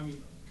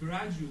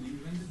 Gradually,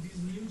 when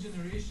these new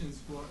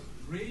generations who are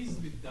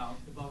raised with doubt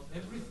about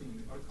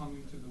everything are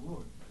coming to the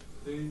world.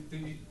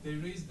 They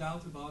raise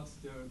doubt about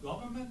their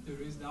government, they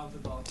raise doubt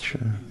about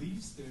their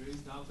beliefs, they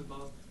raise doubt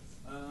about,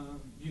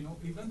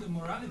 even the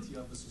morality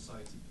of the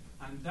society.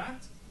 And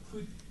that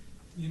put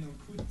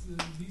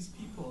these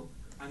people,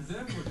 and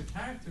therefore the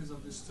characters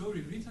of the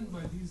story written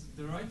by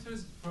the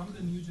writers from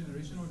the new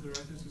generation, or the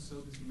writers who saw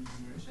this new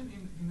generation,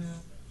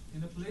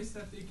 in a place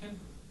that they can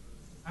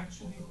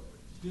actually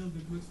build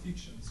a good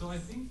fiction. So I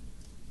think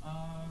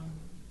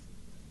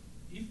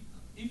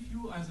if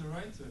you as a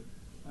writer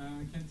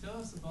can tell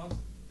us about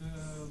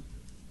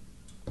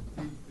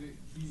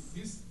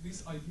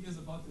these ideas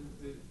about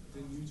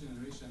the new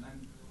generation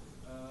and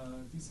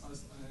these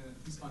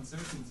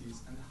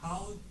uncertainties, and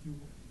how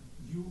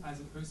you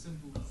as a person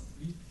who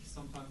read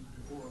sometime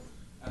before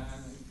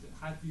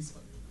had this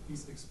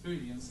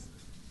experience,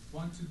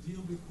 want to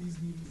deal with these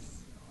new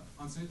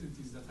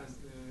uncertainties that has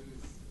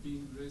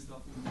been raised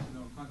up in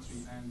our country,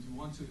 and you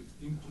want to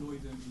employ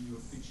them in your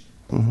fiction.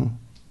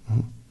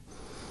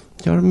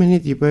 There are many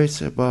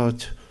debates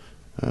about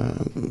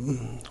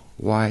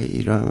why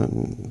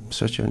Iran,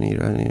 such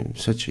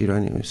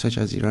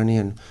as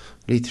Iranian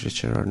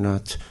literature are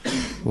not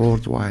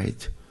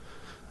worldwide.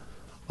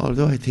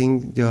 Although I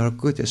think there are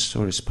good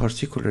stories,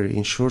 particularly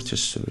in short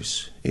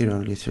stories.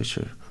 Iran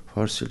literature,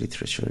 Farsi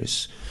literature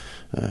is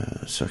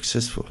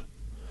successful.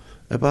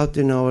 About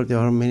the novel, there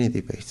are many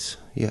debates.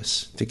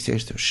 Yes,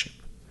 dictatorship.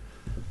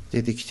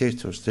 The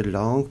dictators, the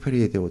long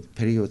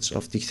periods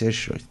of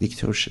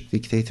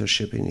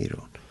dictatorship in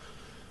Iran.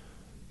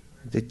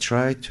 They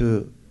try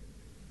to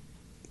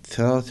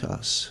taught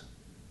us,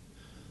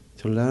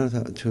 to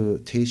learn, to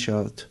teach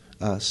out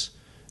us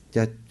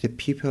that the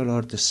people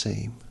are the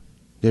same.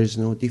 There is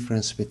no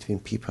difference between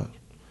people.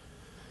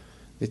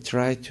 They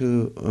try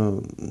to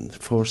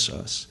force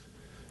us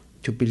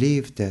to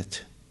believe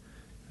that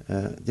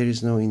there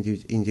is no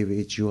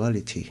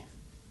individuality.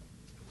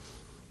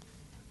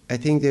 I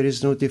think there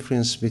is no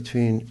difference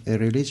between a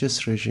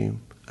religious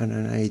regime and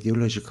an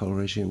ideological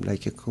regime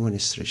like a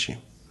communist regime.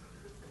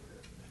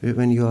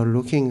 When you are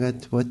looking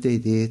at what they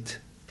did,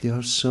 there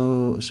are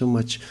so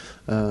much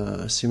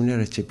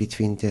similarity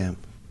between them.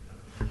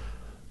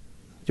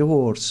 The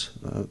words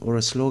or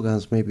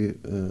slogans maybe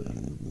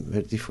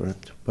were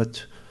different,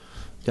 but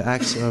the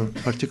acts are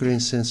particularly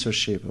in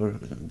censorship or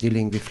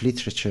dealing with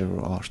literature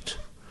or art.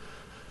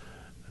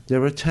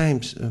 There were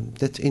times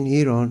that in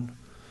Iran,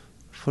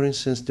 for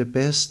instance, the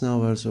best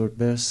novels or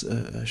best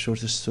short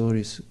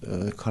stories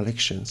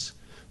collections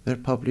were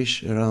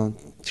published around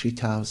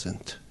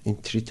 3,000, in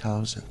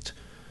 3,000.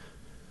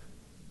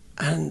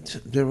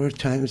 And there were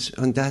times,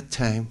 on that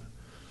time,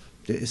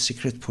 the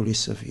secret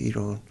police of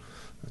Iran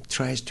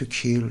tries to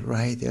kill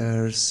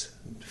writers,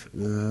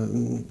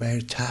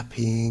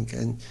 wiretapping,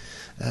 and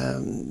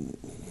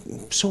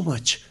so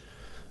much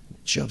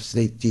jobs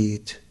they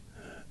did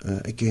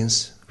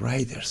against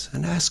writers.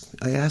 And I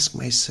ask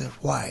myself,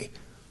 why?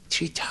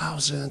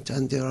 3,000,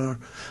 and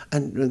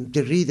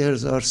the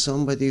readers are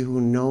somebody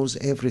who knows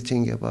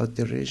everything about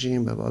the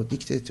regime, about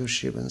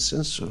dictatorship and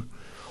censor.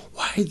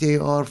 Why they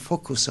are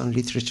focused on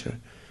literature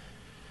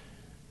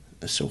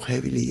so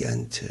heavily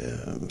and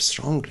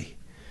strongly?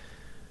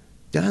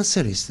 The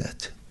answer is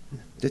that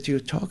you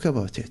talk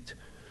about it.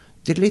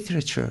 The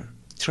literature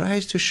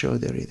tries to show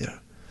the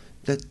reader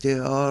that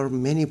there are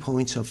many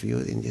points of view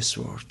in this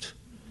world.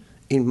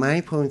 In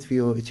my point of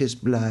view, it is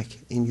black.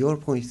 In your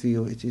point of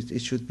view,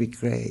 it should be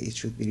gray. It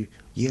should be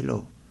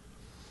yellow.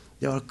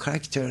 There are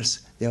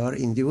characters. There are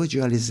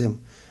individualism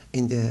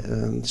in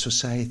the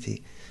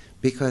society,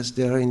 because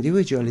there are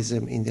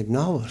individualism in the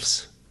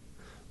novels.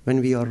 When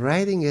we are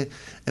writing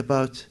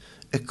about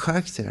a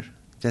character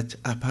that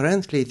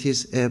apparently it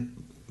is,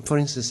 for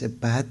instance, a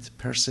bad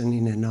person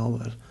in a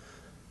novel,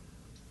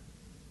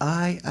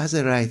 I, as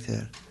a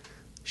writer,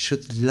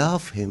 should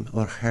love him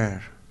or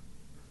her,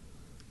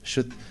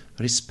 should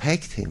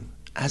respect him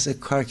as a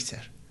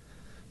character.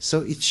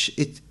 So it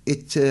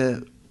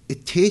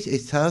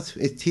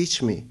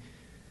teach me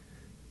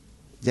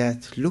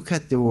that look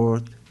at the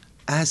world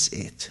as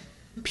it,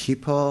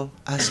 people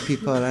as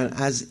people and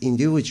as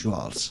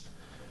individuals,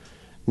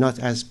 not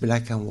as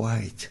black and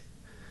white.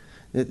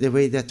 The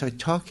way that I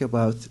talk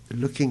about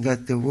looking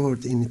at the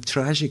world in a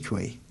tragic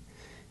way,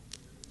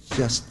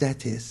 just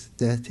that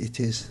it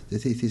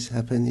is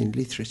happening in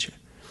literature.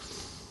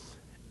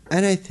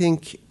 And I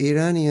think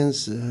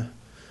Iranians,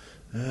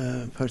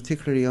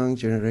 particularly young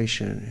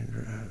generation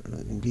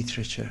in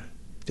literature,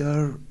 they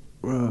are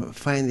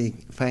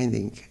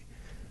finding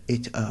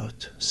it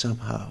out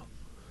somehow,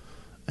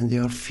 and they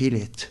all feel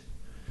it.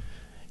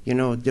 You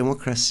know,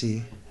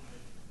 democracy,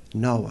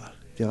 novel,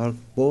 they all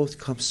both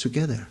comes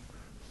together.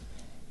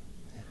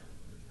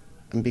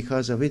 And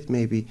because of it,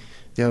 maybe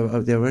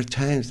there were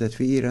times that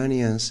we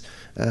Iranians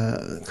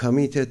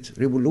committed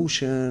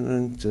revolution,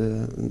 and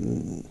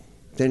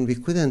then we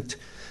couldn't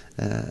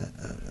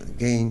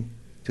gain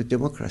to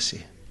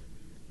democracy,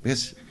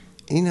 because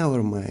in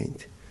our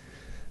mind,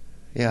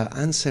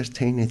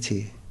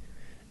 uncertainty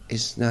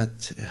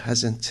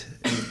hasn't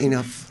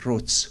enough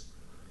roots.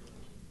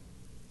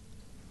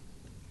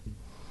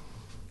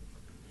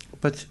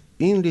 But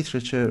in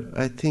literature,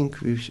 I think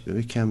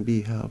we can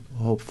be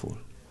hopeful.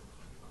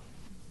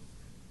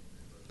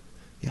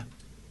 Yeah.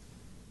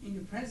 In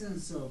the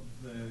presence of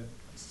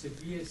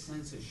severe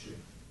censorship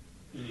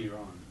in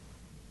Iran,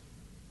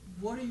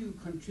 what do you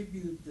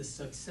contribute the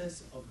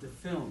success of the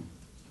film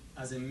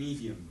as a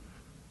medium?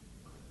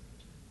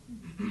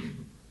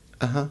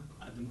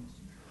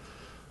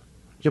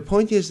 The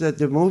point is that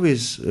the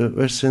movies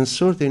were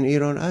censored in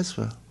Iran as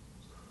well.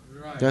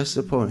 Right. That's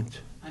the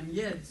point. And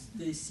yet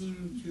they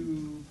seem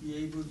to be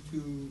able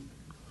to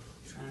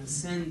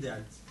transcend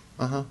that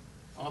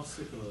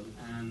obstacle.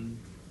 And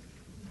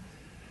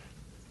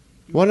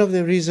one of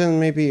the reasons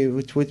maybe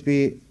it would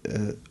be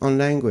on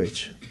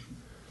language.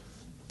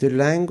 The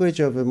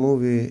language of a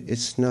movie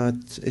is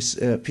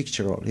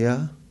pictorial,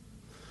 yeah?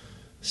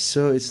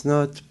 So it's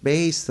not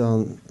based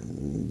on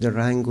the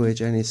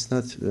language, and it's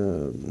not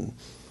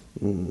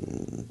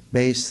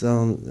based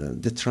on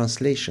the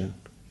translation.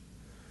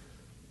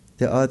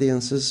 The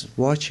audiences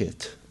watch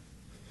it.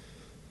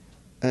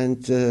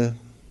 And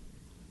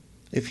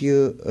if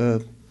you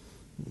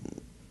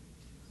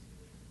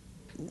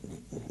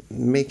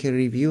make a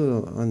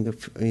review on the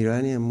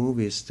Iranian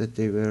movies that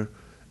they were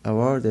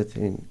awarded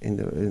in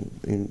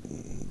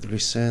the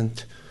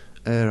recent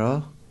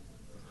era,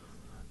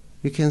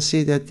 you can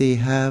see that they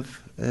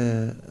have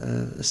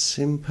a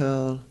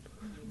simple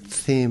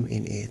theme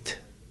in it.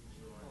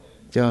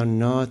 They are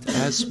not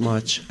as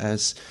much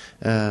as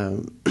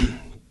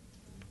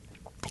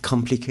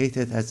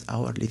complicated as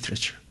our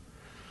literature.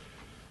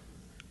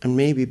 And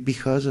maybe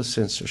because of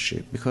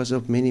censorship, because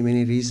of many,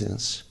 many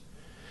reasons,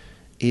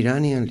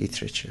 Iranian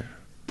literature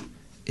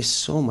is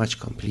so much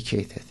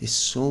complicated, is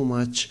so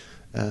much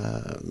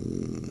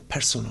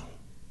personal.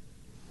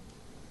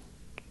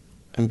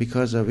 And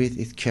because of it,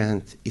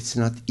 it's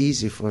not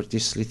easy for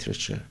this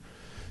literature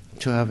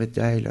to have a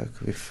dialogue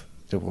with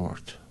the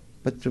world.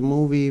 But the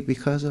movie,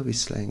 because of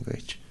its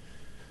language,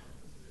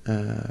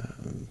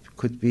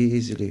 could be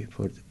easily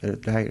for a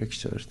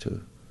director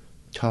to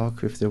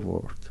talk with the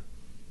world.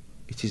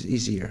 It is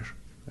easier,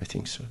 I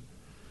think so.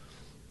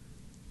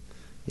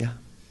 Yeah.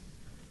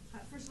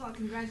 First of all,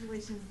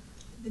 congratulations.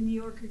 The New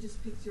Yorker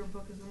just picked your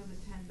book as one of the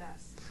 10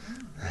 best.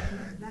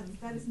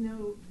 That is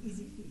no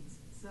easy feat.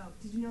 So,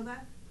 did you know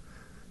that?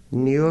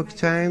 New York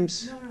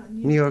Times, No,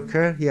 New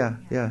Yorker, yeah,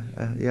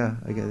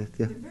 I get it.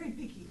 Yeah. They're very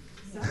picky.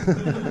 So.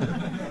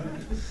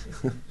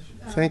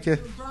 Thank you.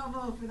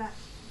 Bravo for that.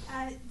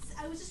 I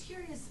was just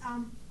curious,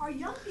 are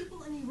young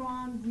people in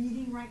Iran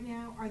reading right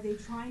now? Are they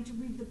trying to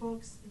read the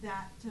books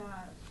that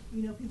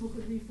people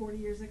could read 40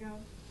 years ago?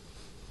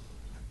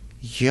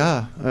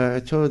 Yeah,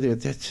 I told you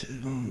that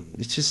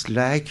it is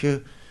like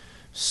a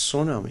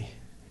tsunami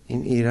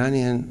in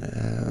Iranian,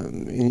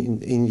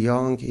 in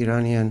young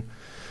Iranian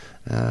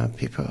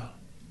people.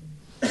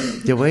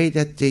 The way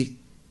that they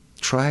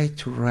try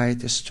to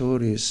write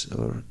stories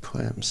or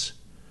poems.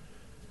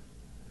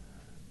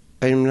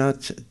 I'm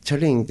not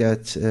telling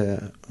that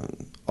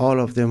all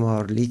of them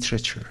are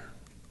literature.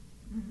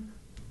 Mm-hmm.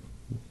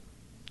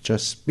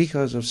 Just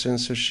because of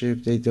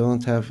censorship, they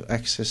don't have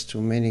access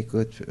to many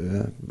good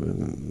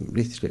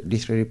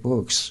literary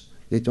books.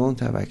 They don't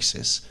have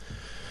access.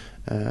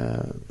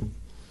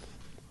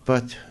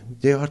 But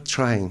they are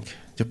trying.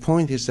 The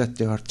point is that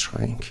they are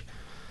trying.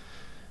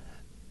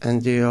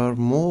 And they are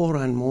more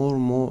and more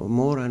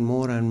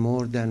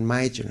than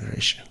my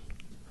generation.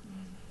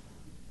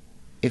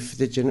 If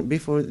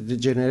before the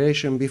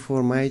generation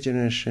before my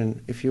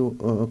generation, if you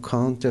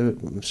count the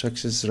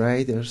success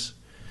writers,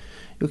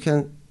 you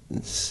can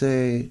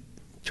say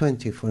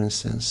 20, for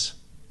instance.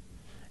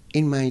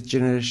 In my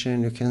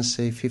generation, you can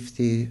say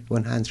 50,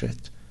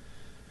 100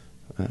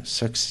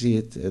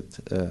 succeeded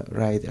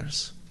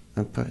writers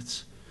and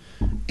poets.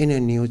 In a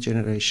new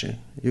generation,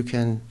 you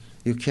can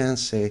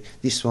say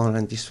this one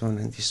and this one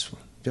and this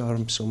one. There are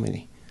so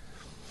many.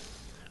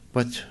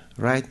 But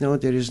right now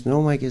there is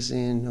no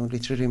magazine, no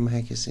literary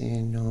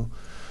magazine, no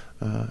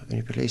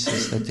any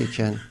places that they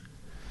can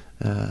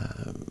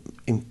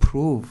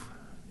improve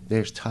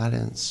their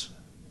talents.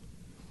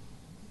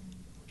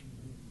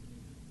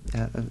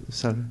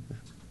 Sorry.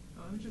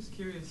 I'm just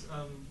curious,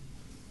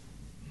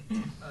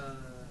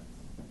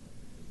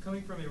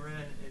 coming from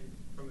Iran and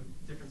from a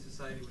different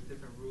society with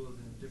different rules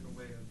and a different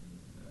way of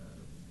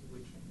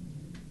which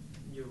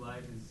your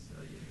life is,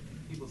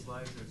 people's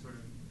lives are sort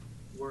of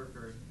work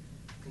or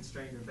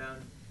constrained or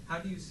bound. How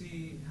do you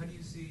see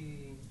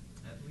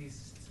at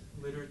least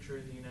literature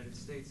in the United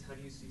States? How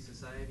do you see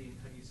society and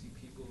how do you see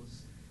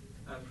people's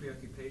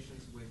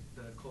preoccupations with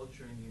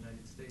culture in the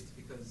United States?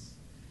 Because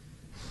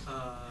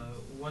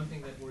one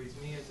thing that worries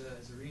me as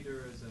a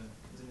reader, as an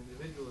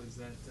individual, is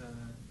that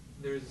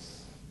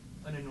there's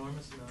an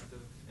enormous amount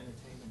of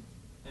entertainment,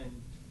 and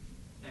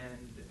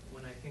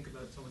when I think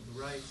about someone who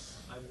writes,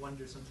 I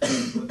wonder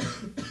sometimes whether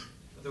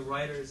the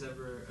writers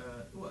ever.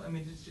 Well, I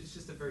mean, it's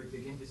just a very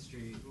big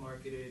industry,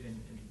 marketed,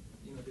 and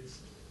there's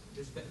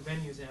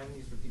venues and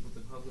avenues for people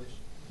to publish.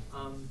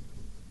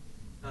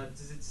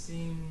 Does it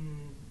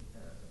seem?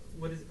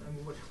 What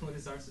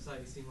does our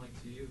society seem like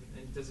to you?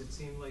 And does it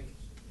seem like?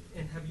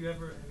 And have you at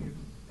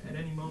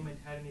any moment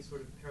had any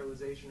sort of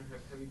paralyzation, or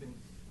have you been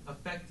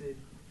affected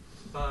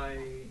by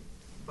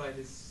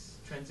this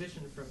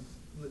transition from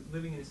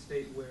living in a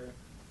state where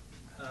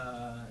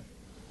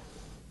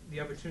the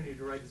opportunity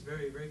to write is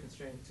very, very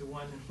constrained to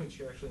one in which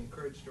you're actually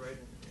encouraged to write?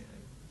 And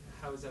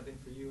how has that been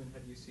for you, and how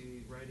do you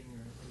see writing,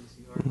 or how do you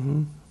see art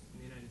in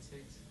the United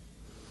States?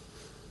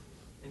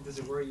 And does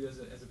it worry you as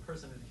a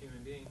person, as a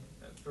human being,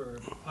 for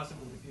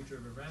possibly the future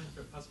of Iran,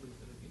 for possibly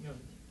for the,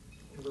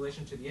 in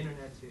relation to the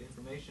internet, to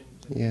information,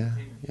 to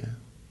entertainment? Yeah.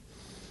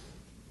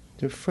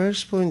 The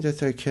first point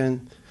that I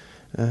can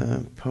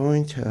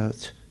point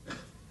out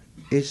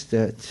is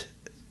that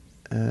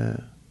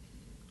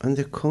on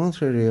the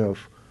contrary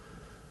of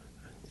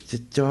the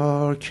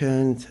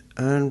darkened,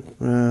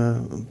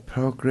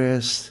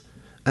 unprogressed,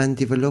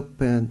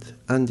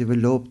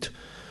 undeveloped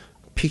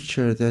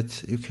picture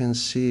that you can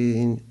see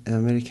in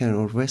American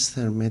or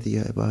Western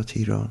media about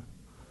Iran,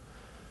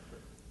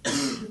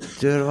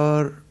 there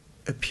are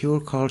a pure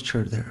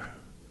culture there.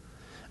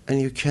 And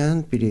you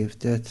can't believe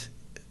that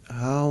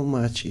how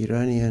much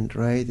Iranian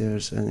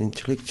writers and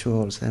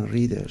intellectuals and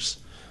readers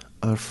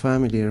are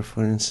familiar,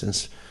 for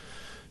instance,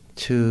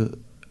 to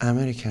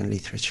American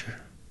literature.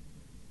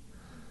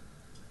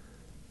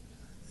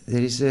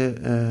 There is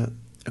a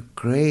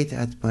great,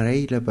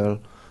 admirable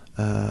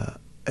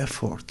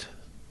effort,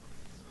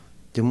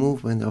 the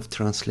movement of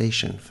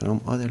translation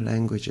from other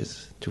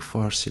languages to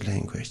Farsi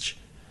language.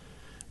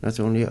 Not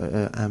only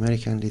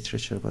American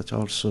literature, but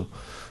also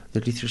the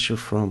literature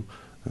from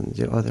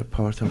the other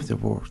part of the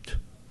world.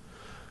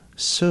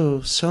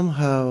 So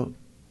somehow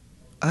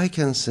I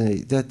can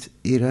say that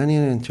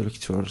Iranian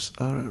intellectuals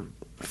are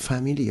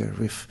familiar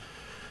with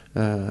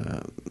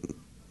the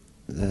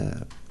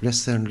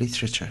Western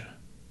literature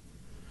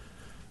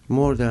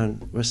more than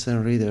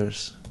Western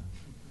readers,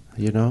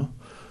 you know.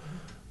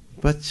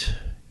 But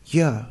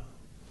yeah,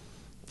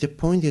 the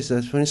point is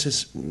that, for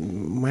instance,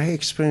 my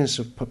experience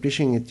of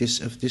publishing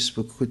this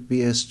book could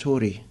be a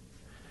story.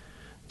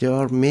 There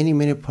are many,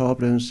 many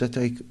problems that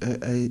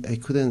I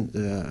couldn't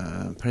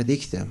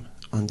predict them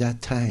on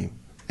that time.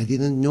 I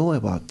didn't know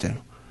about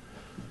them.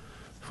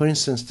 For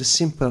instance, the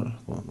simple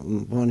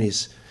one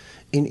is,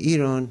 in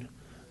Iran,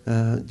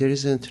 there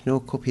isn't no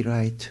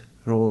copyright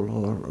role,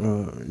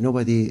 or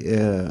nobody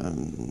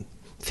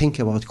think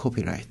about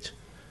copyright.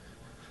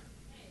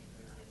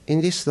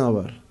 In this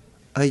novel,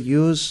 I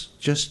use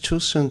just 2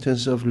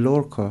 sentences of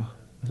Lorca,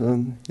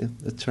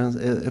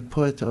 a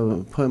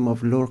poem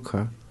of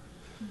Lorca.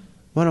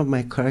 One of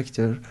my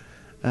characters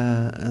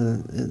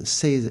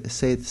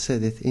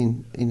said it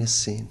in a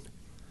scene.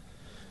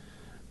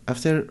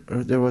 After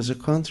there was a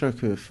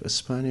contract with a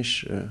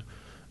Spanish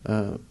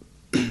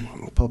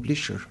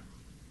publisher,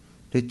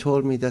 they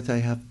told me that I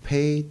have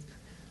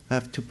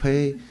to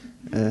pay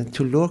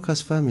to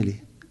Lorca's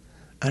family.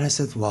 And I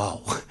said,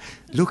 wow,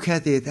 look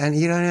at it, an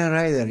Iranian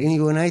writer in the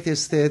United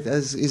States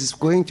is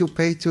going to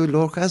pay to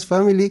Lorca's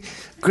family?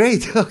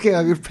 Great, okay,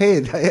 I will pay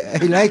it,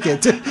 I like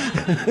it.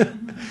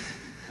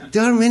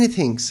 There are many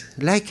things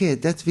like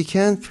it that we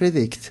can't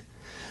predict.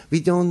 We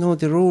don't know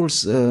the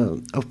rules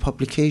of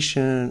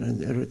publication,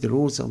 and the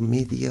rules of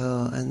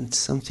media, and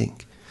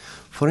something.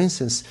 For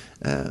instance,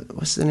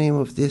 what's the name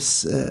of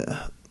this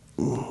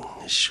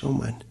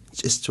showman?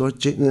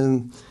 Stuart,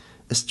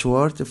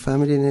 the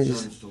family name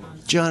is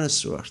John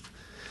Stewart.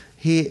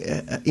 He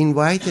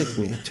invited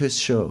me to his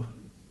show.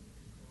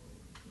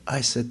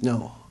 I said,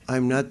 no,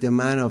 I'm not the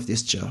man of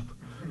this job.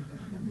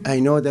 I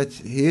know that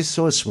he is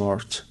so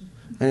smart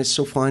and it's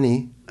so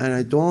funny, and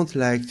I don't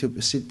like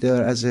to sit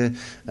there as a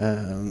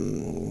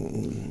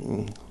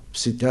and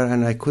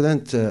I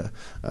couldn't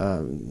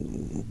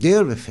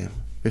deal with him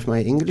with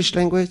my English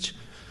language.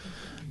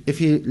 If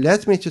he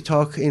let me to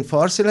talk in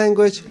Farsi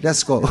language,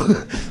 let's go.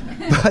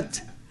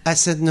 But I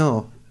said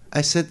no.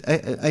 I said,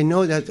 I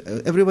know that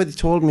everybody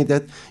told me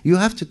that you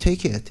have to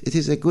take it. It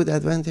is a good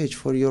advantage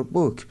for your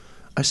book.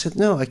 I said,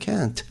 no, I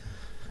can't.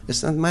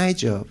 It's not my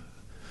job.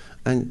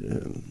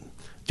 And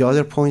the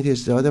other point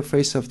is, the other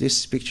face of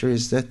this picture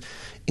is that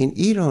in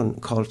Iran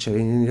culture,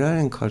 in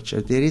Iranian culture,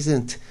 there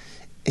isn't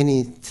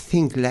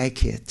anything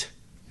like it.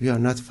 We are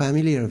not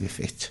familiar with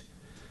it.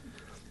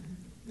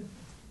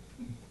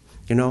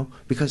 You know,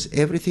 because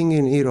everything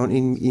in Iran,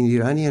 in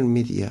Iranian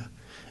media,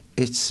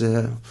 it's,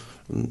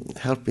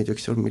 help me,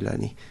 Dr.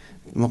 Milani,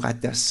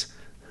 Muqaddas.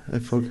 I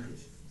forgot.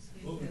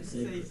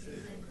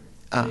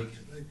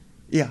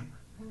 Yeah,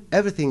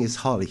 everything is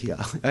holy,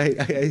 yeah.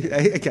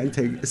 I can't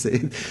say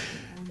it.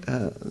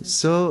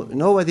 So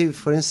nobody,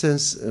 for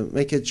instance,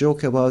 make a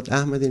joke about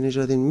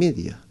Ahmadinejad in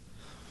media,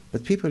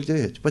 but people do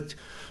it. But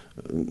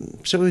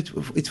so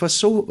it was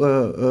so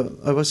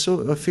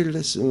I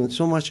feel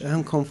so much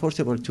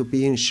uncomfortable to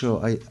be in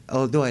show.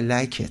 Although I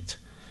like it,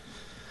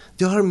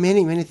 there are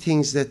many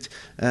things that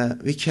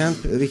we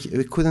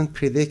couldn't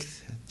predict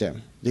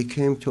them. They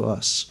came to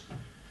us,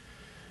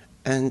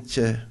 and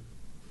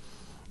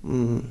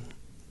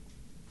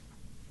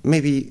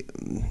maybe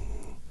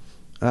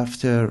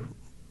after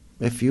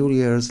a few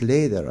years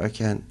later, I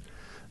can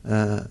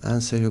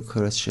answer your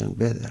question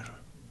better.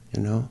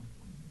 You know.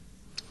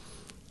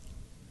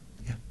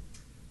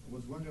 I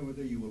was wondering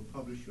whether you will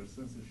publish your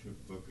censorship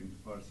book in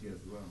Farsi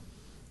as well.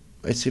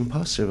 It's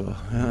impossible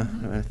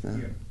right now.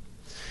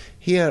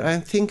 Here,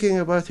 I'm thinking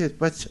about it,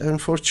 but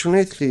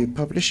unfortunately,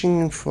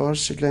 publishing in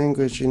Farsi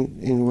language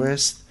in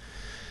West,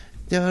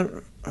 there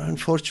are,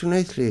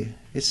 unfortunately,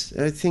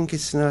 I think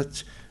it's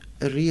not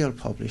a real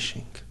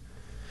publishing.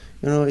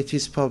 You know, it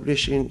is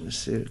published in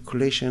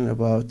circulation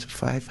about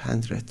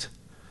 500.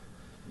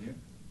 Yeah.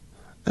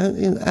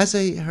 And as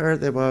I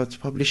heard about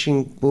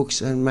publishing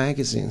books and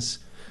magazines,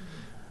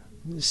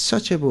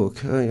 such a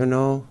book, you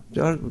know,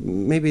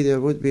 maybe there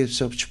would be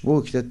such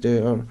book that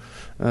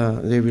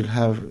they will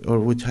have or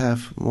would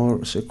have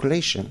more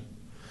circulation.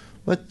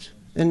 But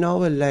a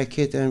novel like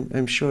it,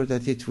 I'm sure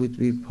that it would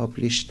be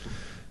published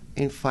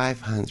in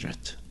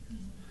 500.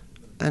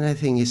 And I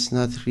think it's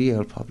not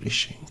real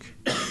publishing.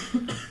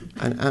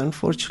 And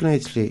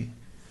unfortunately,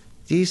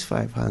 these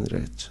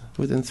 500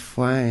 wouldn't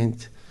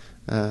find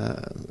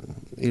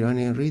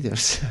Iranian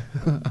readers,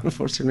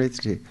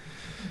 unfortunately.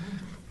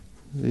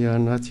 We are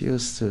not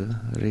used to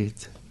read.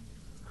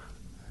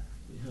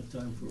 We have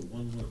time for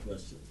one more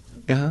question.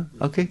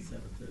 Okay.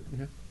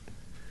 Yeah.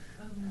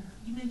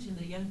 You mentioned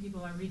that young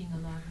people are reading a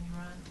lot in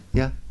Iran.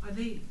 Yeah. Are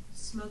they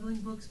smuggling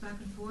books back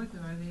and forth,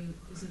 or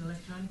is it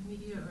electronic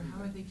media, or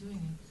how are they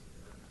doing it?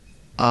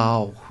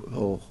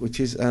 Which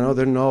is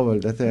another novel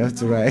that I have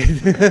to write.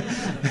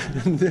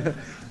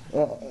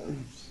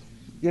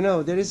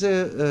 There is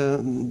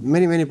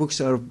many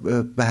books are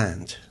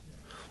banned,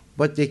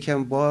 but they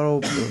can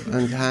borrow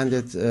and hand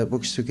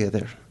books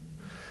together.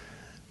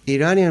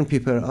 Iranian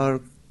people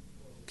are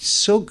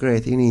so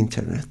great in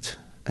internet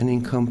and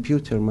in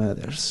computer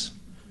matters.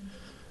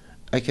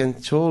 I can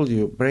tell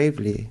you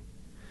bravely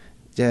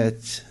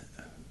that,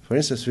 for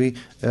instance, we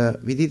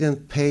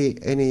didn't pay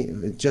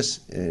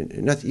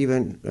not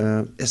even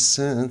a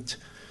cent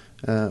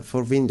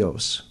for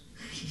Windows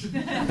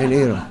in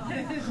Iran.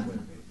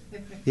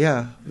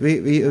 Yeah,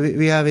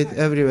 we have it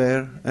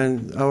everywhere,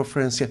 and our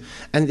friends,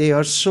 and they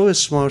are so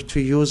smart to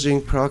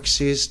using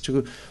proxies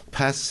to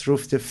pass through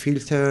the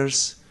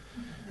filters,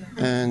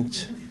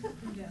 and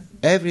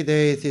every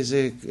day it is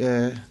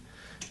a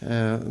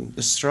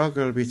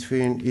struggle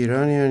between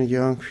Iranian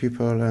young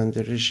people and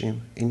the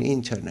regime in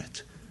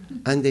internet,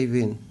 and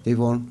they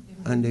won,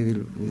 and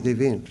they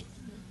win.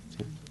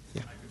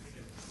 Yeah.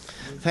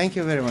 Thank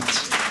you very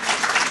much.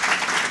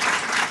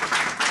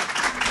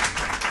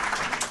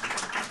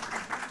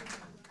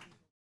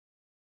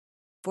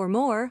 For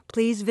more,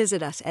 please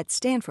visit us at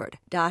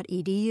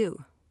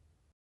stanford.edu.